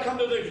know when I come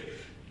to this,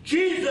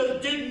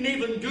 Jesus didn't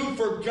even do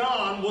for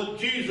John what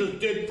Jesus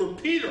did for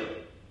Peter.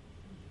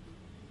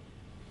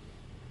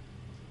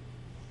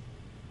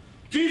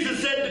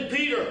 Jesus said to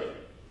Peter,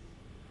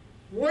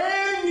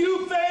 when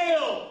you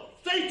fail,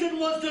 Satan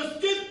wants to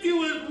sift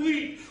you as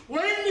wheat.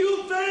 When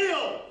you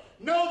fail,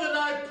 know that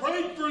I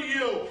prayed for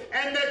you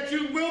and that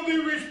you will be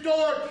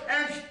restored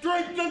and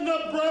strengthen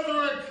the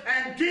brethren.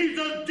 And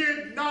Jesus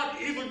did not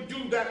even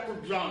do that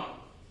for John.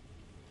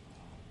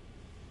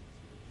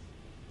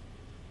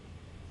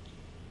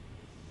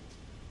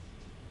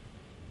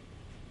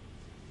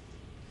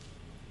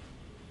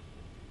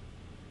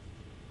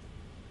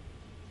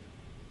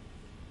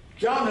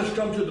 John has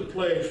come to the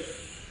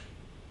place,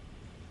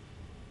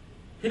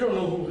 he don't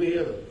know who he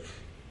is.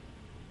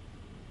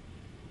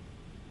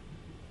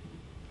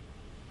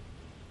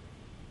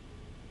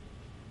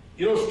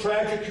 You know what's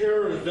tragic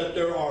here is that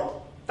there are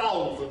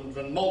thousands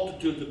and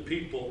multitudes of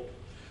people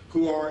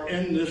who are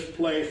in this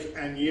place,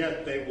 and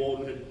yet they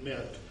won't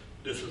admit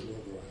this is where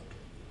they're at.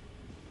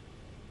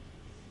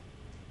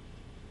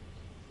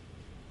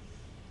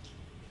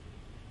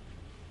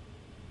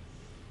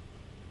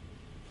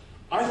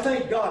 I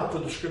thank God for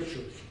the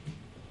Scriptures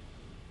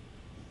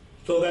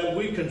so that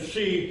we can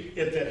see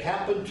if it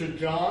happened to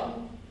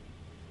John,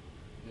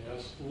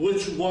 Yes.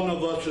 which one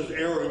of us is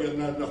arrogant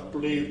enough to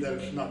believe that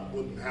it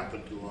wouldn't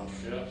happen to us.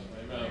 Yes.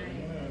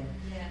 Amen.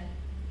 Yeah.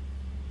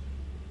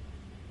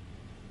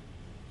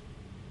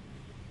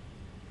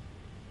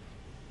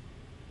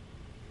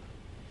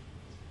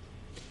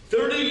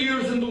 30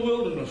 years in the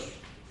wilderness,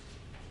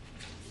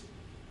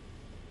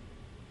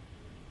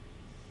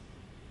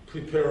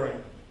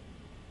 preparing.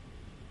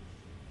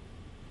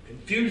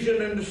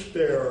 Confusion and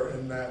despair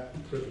in that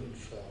prison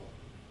cell.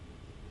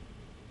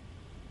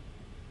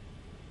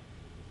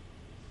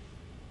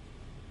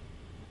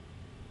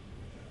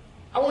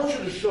 I want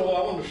to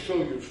show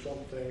you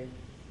something.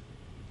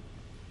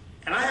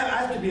 And I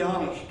have to be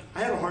honest, I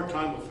had a hard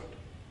time with it.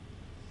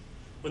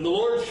 When the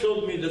Lord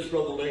showed me this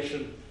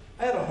revelation,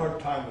 I had a hard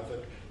time with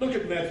it. Look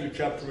at Matthew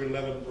chapter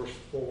 11, verse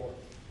 4.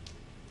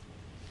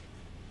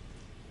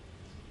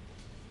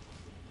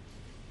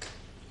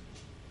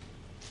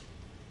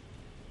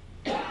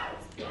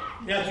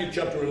 Matthew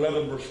chapter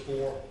 11, verse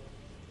 4.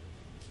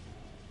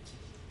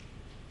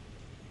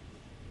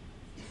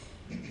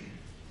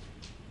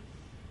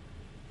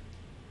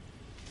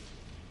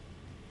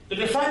 The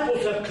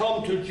disciples have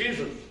come to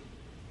Jesus.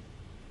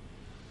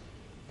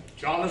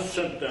 John has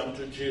sent them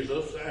to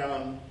Jesus,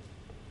 and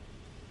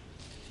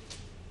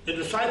the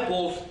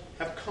disciples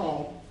have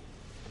come,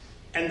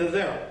 and they're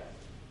there.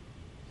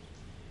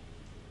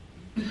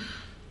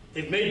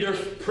 They've made their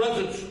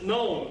presence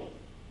known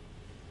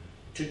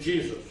to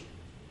Jesus.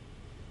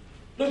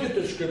 Look at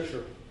the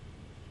scripture.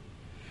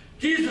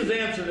 Jesus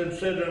answered and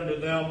said unto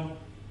them,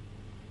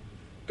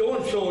 Go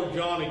and show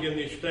John again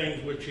these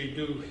things which ye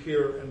do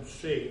hear and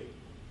see.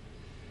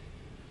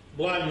 The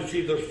blind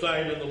receive their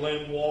sight, and the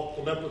lame walk,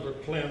 the lepers are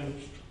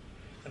cleansed,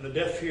 and the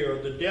deaf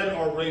hear. The dead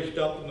are raised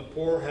up, and the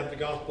poor have the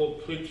gospel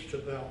preached to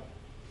them.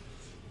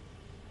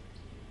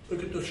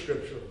 Look at the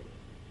scripture.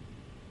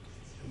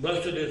 And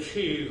blessed is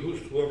he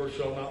whosoever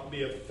shall not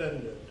be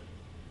offended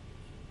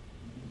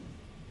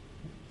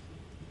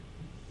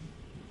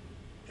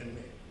in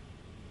me.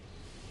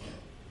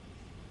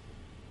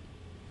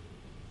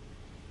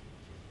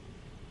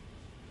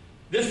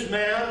 This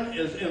man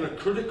is in a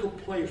critical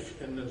place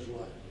in his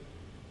life.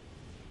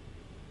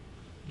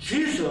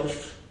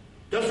 Jesus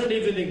doesn't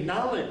even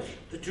acknowledge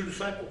the two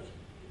disciples.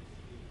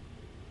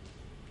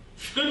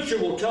 Scripture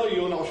will tell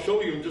you, and I'll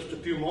show you in just a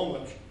few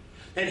moments,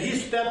 that he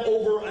spent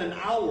over an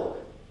hour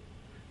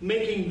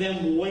making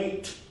them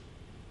wait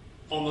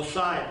on the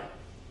side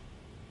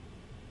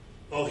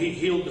while he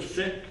healed the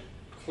sick,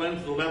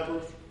 cleansed the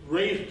lepers,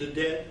 raised the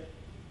dead.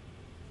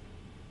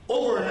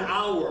 Over an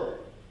hour.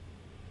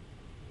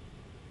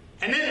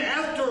 And then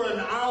after an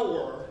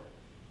hour,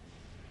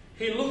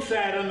 he looks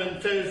at him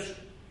and says,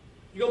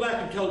 You go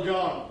back and tell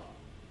John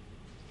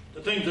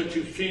the things that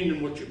you've seen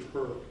and what you've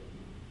heard.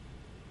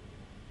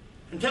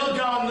 And tell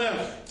John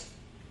this.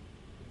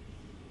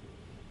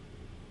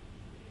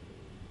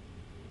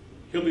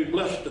 He'll be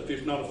blessed if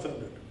he's not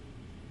offended.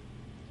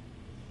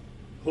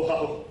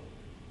 Wow.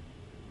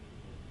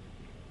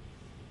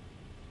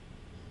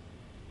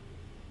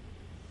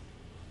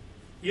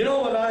 You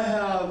know what I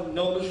have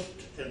noticed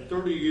in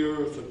 30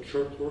 years of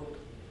church work?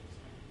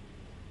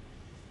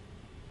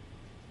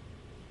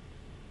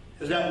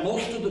 Is that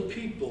most of the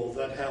people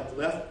that have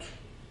left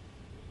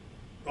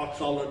Rock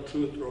Solid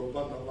Truth or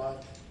Abundant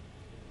Life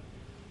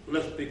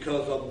left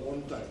because of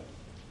one thing.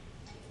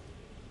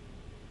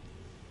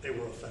 They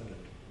were offended.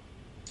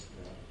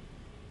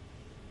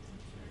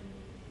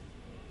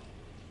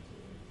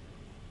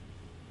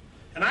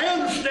 And I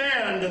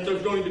understand that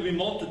there's going to be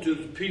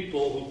multitudes of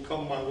people who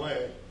come my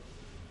way.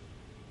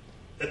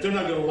 That they're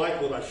not going to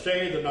like what I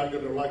say, they're not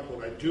going to like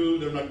what I do,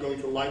 they're not going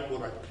to like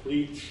what I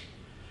preach.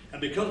 And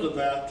because of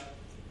that,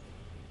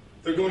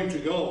 they're going to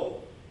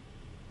go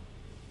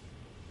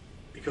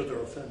because they're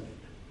offended.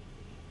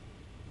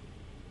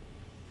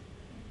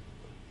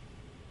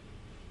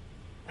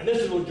 And this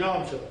is what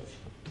John says.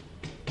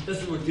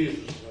 This is what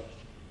Jesus says.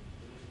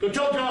 Go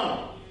tell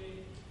John.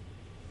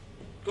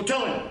 Go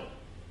tell him.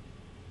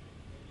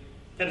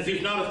 And if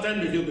he's not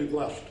offended, he'll be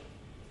blessed.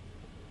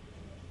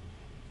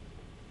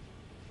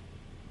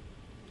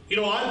 You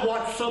know, I've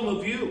watched some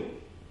of you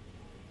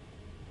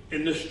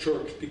in this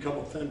church become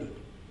offended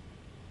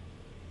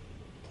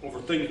over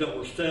things that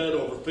were said,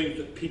 over things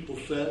that people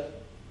said.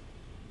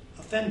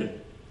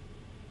 Offended.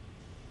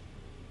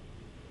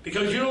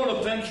 Because you know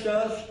what offense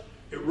does?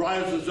 It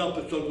rises up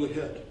its ugly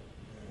head.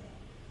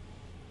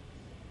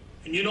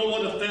 And you know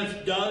what offense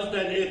does,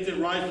 that if it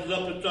rises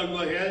up its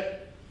ugly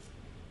head?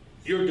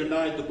 you're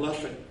denied the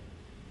blessing.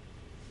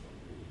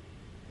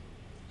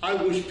 I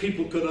wish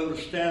people could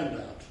understand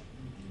that.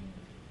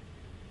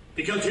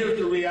 Because here's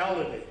the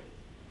reality.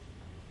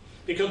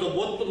 Because of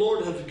what the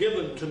Lord has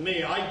given to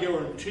me, I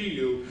guarantee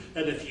you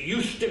that if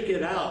you stick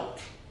it out,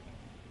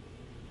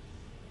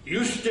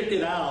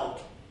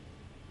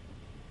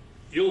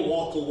 you'll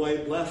walk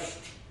away blessed,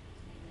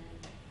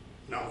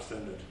 not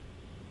offended.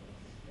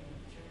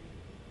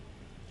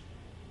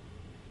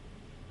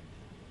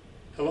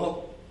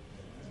 Hello?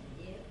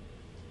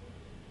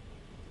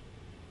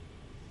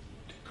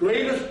 The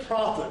greatest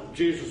prophet,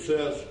 Jesus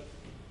says,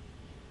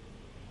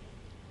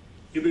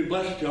 you'll be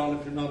blessed, John,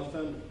 if you're not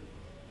offended.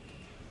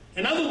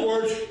 In other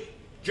words,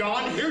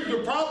 John, here's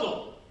your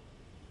problem.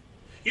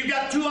 You've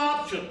got two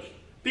options.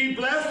 Be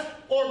blessed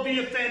or be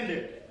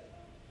offended.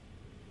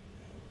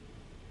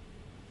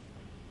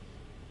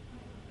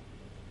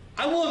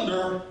 I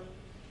wonder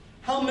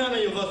how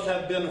many of us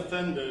have been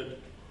offended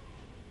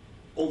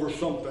over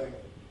something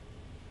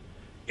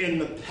in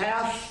the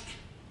past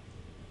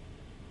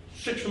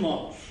 6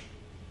 months.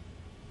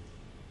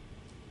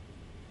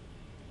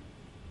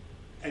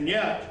 And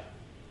yet,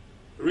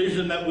 the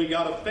reason that we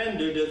got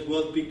offended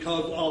was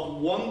because of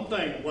one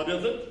thing. What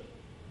is it?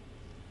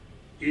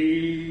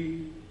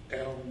 E-M-O-T-I-O-N-S.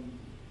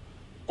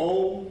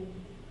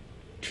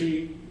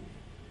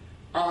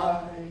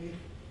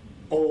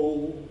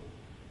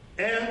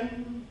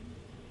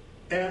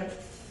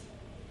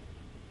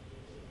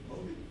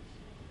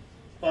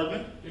 Pardon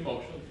me?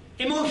 Emotions.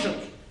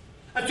 Emotions.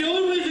 That's the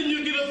only reason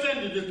you get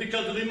offended is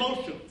because of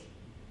emotions.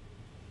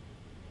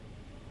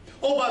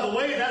 Oh, by the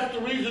way, that's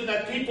the reason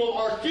that people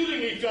are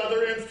shooting each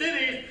other in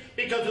cities,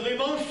 because of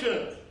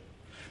emotions.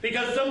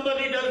 Because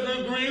somebody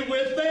doesn't agree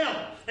with them.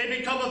 They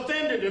become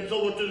offended. And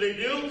so what do? They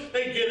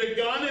get a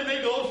gun and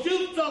they go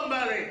shoot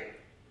somebody.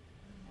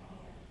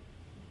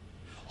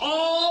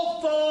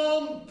 All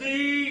from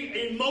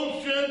the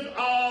emotions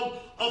of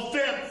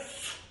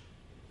offense.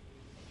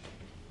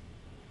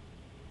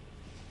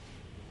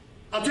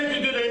 I'll take a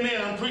good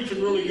amen. I'm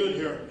preaching really good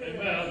here.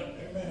 Amen.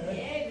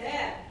 Amen.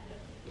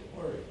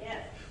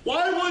 Yes.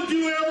 Why would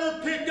you ever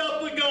pick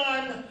up a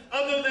gun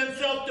other than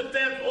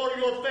self-defense or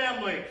your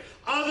family?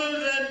 Other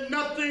than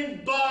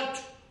nothing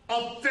but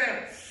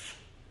offense.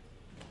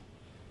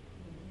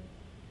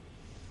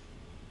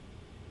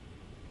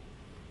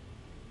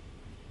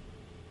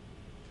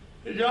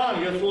 Hey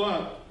John, guess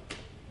what?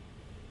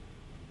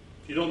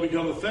 If you don't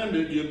become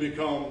offended, you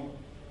become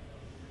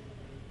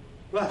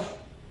blessed.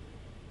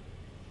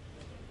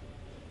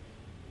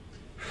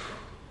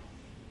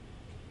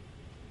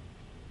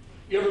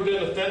 You ever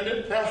been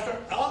offended, Pastor?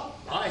 Oh,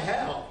 I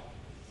have.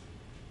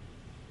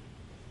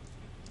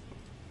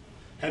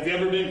 Have you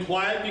ever been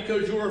quiet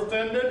because you were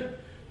offended?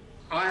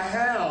 I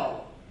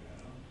have.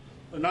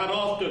 But not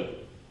often.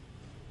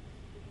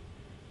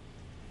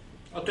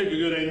 I'll take a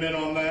good amen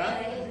on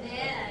that.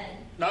 Amen.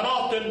 Not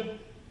often.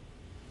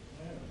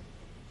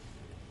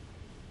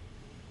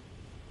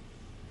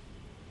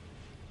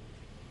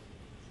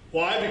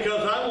 Why?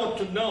 Because I want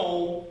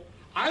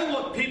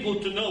people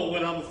to know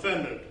when I'm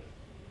offended.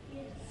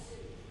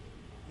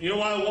 You know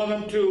why I want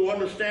them to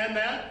understand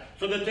that?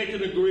 So that they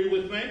can agree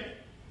with me?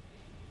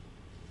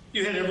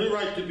 You had every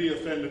right to be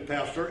offended,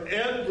 Pastor.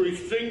 Every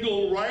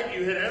single right.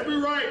 You had every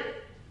right.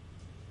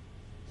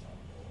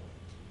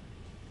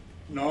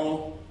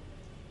 No.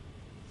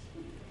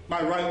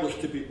 My right was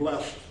to be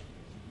blessed.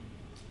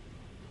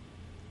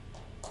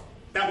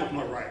 That was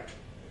my right.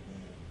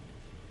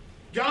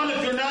 John,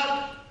 if you're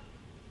not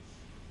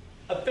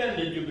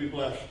offended, you'll be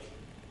blessed.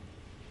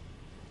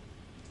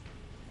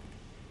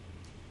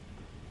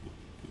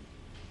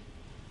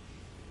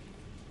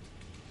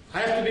 I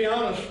have to be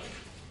honest.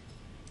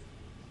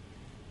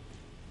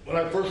 When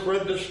I first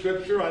read this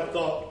scripture, I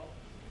thought,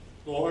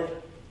 Lord,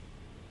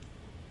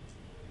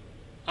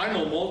 I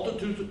know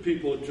multitudes of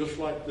people just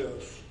like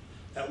this,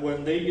 that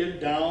when they get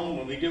down,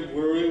 when they get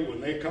worried, when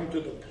they come to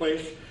the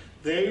place,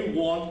 they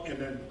want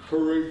an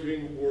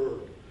encouraging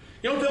word.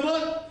 You know what they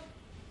want?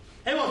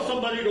 They want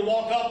somebody to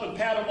walk up and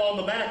pat them on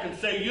the back and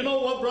say, you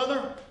know what,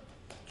 brother?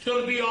 It's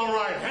going to be all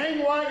right.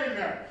 Hang right in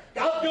there.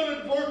 God's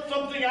going to work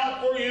something out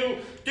for you.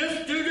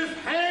 Just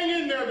hang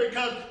in there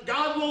because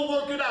God will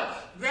work it out.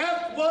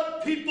 That's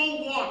what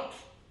people want.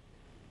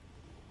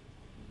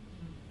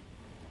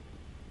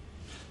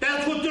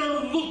 That's what they're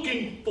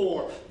looking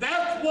for.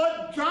 That's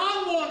what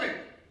John wanted.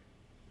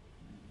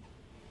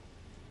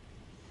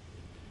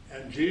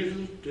 And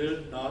Jesus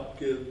did not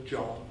give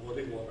John what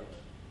he wanted.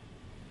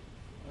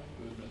 My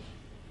goodness.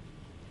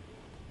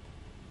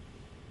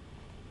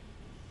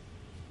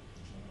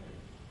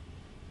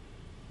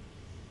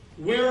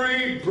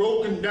 Weary,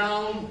 broken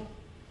down,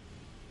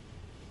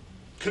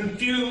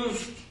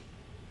 confused,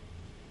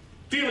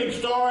 feeling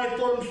sorry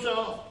for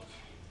himself.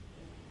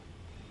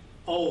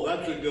 Oh,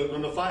 that's a good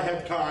one. If I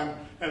have time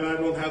and I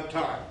don't have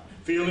time,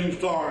 feeling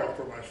sorry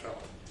for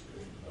myself.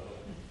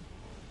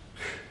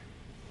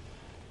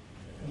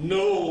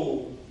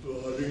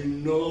 Nobody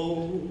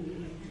knows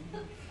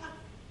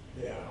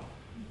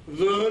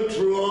the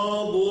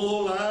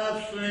trouble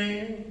I've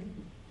seen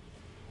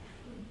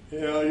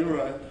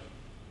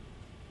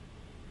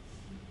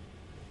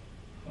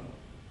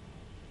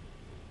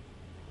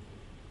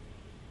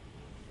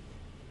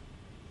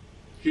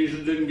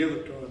Jesus didn't give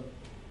it to him.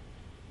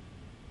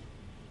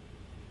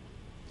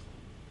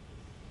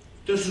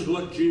 This is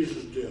what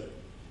Jesus did.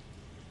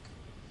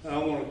 I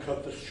want to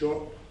cut this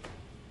short.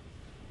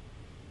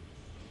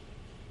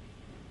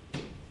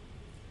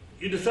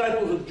 You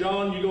disciples of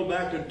John, you go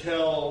back and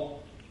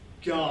tell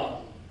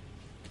John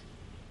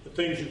the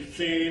things you've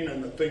seen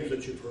and the things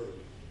that you've heard.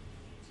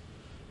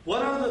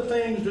 What are the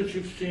things that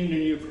you've seen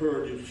and you've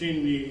heard? You've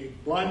seen the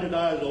blinded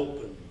eyes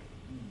opened.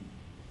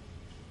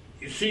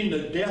 You've seen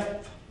the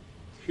deaf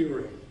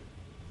hearing.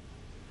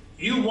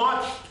 You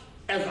watched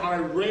as I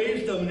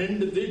raised an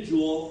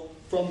individual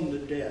from the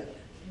dead.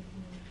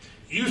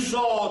 You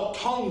saw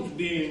tongues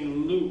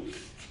being loosed.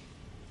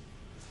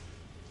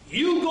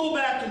 You go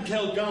back and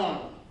tell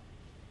John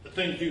the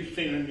things you've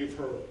seen and you've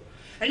heard.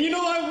 And you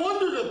know, I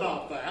wondered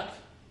about that.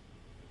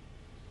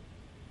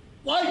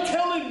 Why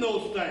tell him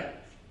those things?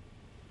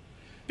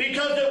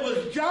 Because it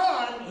was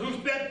John who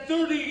spent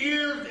 30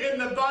 years in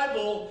the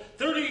Bible,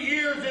 30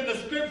 years in the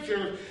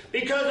Scriptures,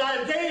 because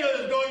Isaiah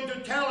is going to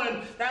tell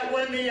him that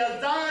when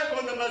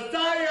the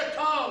Messiah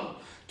comes,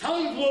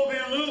 tongues will be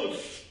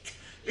loosed,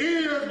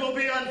 ears will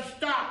be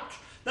unstopped,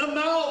 the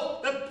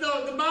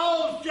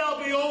mouths shall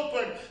be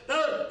opened,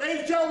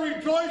 they shall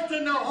rejoice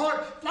in their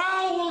heart,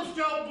 flowers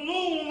shall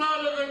bloom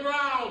out of the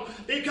ground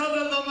because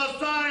of the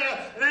Messiah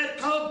that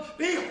comes.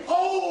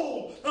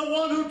 Behold, the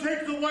one who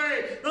takes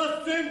away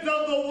the sins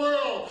of the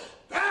world.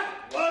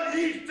 That's what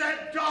he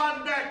sent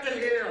John back to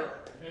hear.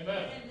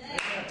 Amen.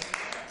 Amen.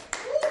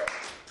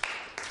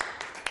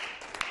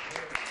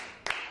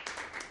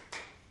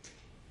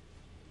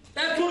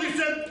 That's what he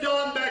sent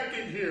John back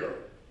to hear.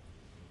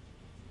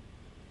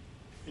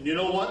 And you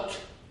know what?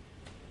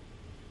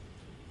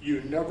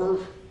 You never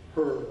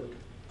heard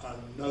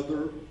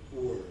another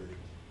word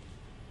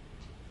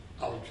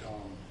out of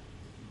John.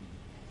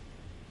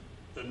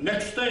 The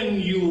next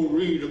thing you will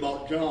read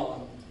about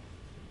John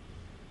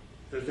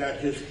is that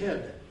his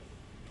head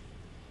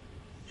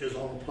is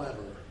on a platter.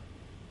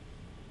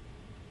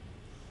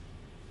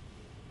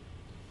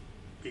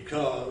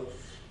 Because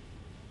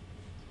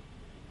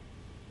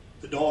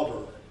the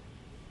daughter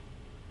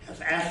has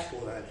asked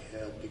for that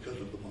head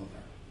because of the mother.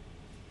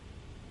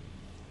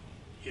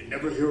 You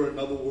never hear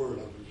another word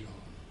out of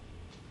John.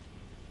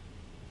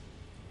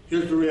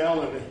 Here's the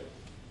reality.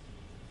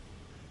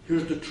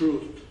 Here's the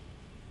truth.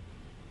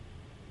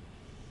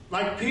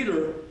 Like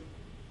Peter,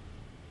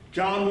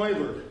 John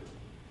wavered.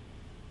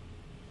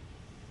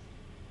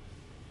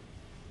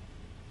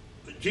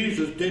 But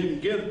Jesus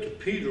didn't give to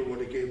Peter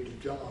what he gave to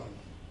John.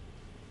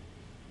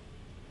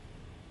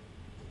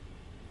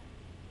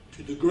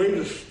 To the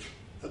greatest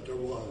that there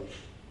was,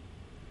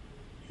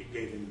 he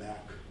gave him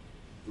back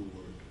the word.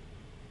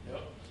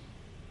 Yep.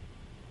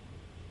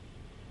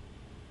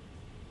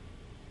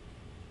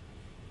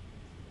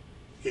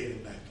 Gave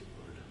him back the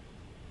word.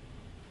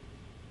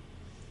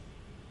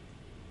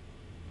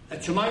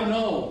 That you might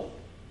know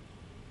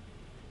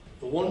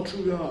the one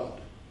true God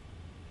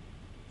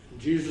and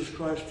Jesus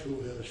Christ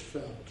who has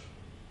sent.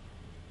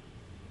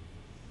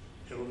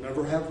 It'll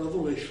never have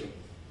revelation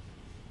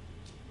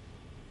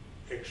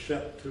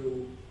except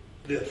through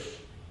this,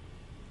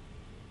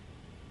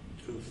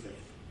 through faith.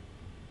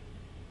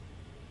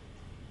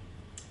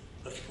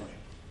 Let's pray.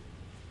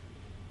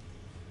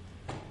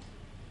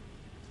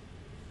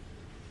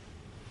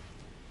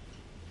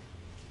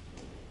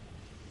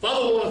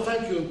 Father, I want to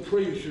thank you and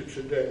praise you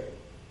today.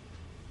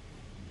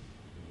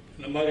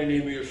 In the mighty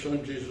name of your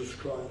Son, Jesus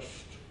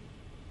Christ.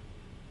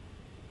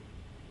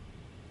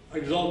 I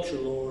exalt you,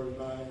 Lord,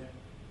 and I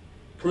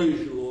praise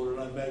you, Lord,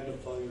 and I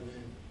magnify your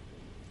name.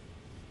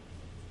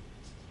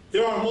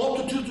 There are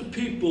multitudes of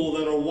people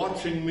that are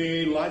watching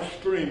me live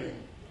streaming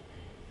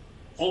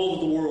all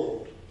over the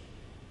world.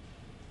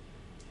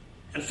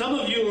 And some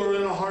of you are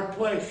in a hard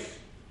place.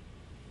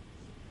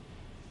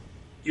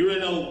 You're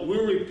in a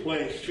weary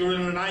place. You're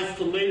in an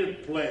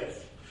isolated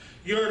place.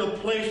 You're in a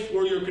place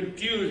where you're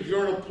confused.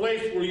 You're in a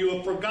place where you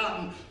have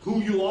forgotten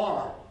who you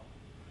are.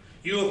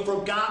 You have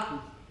forgotten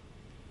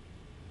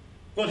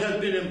what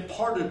has been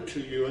imparted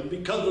to you. And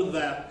because of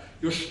that,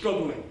 you're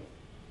struggling.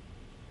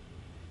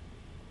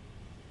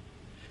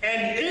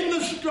 And in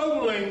the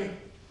struggling,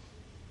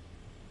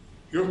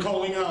 you're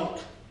calling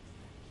out.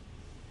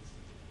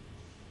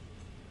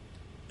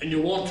 And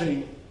you're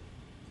wanting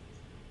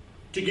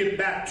to get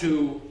back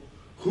to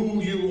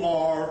who you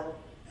are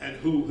and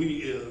who he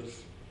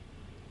is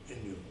in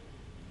you.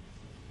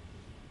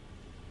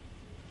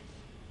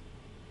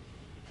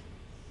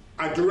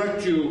 I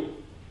direct you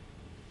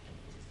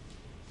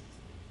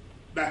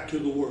back to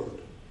the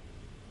Word.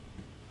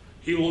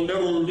 He will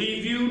never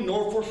leave you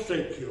nor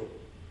forsake you.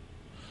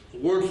 The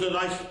words that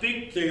I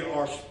speak, they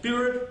are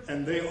spirit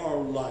and they are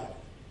life.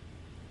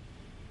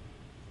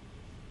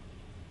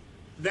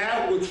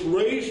 That which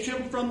raised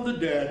him from the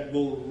dead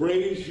will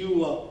raise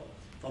you up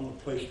from the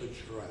place that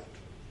you're at.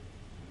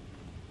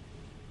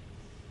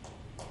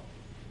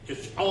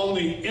 It's on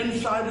the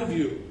inside of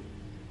you.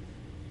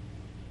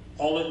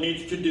 All it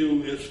needs to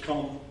do is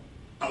come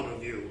out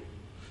of you.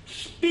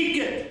 Speak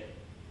it.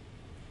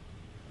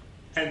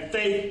 And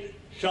faith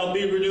shall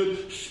be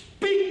renewed.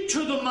 Speak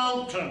to the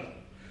mountain,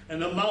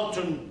 and the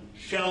mountain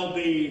shall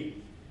be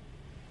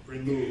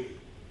removed.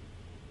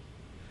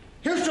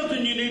 Here's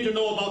something you need to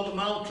know about the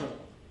mountain.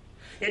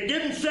 It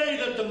didn't say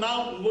that the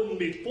mountain wouldn't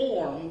be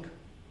formed.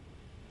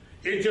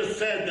 It just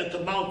said that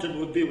the mountain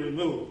would be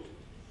removed.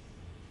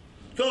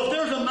 So if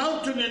there's a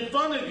mountain in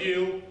front of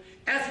you,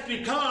 that's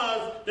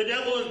because the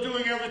devil is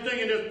doing everything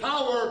in his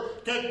power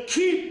to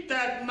keep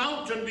that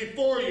mountain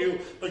before you,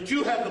 but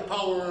you have the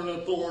power and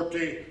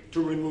authority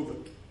to remove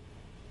it.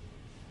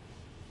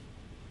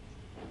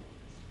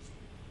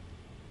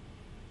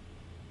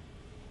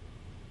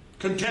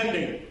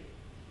 Contending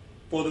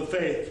for the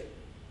faith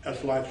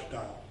as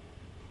lifestyle.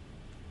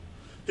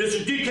 This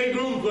is D.K.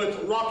 Grooms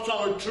with Rock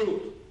Solid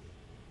Truth.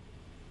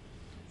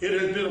 It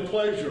has been a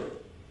pleasure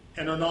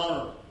and an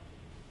honor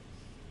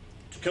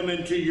to come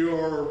into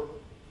your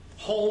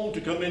home,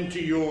 to come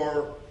into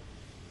your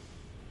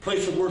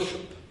place of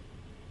worship.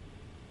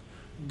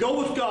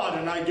 Go with God,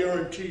 and I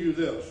guarantee you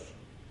this.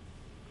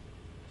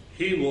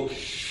 He will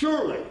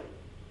surely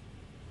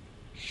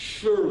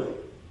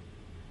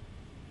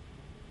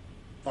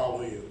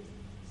follow you.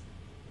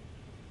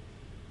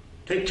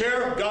 Take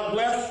care. God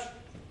bless.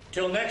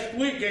 Till next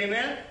week,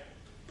 amen.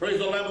 Praise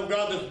the Lamb of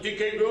God. This is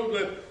D.K. Grooms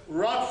with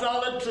Rock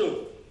Solid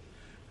Truth.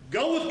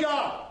 Go with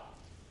God,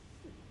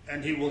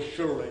 and he will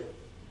surely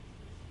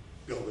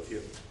go with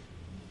you.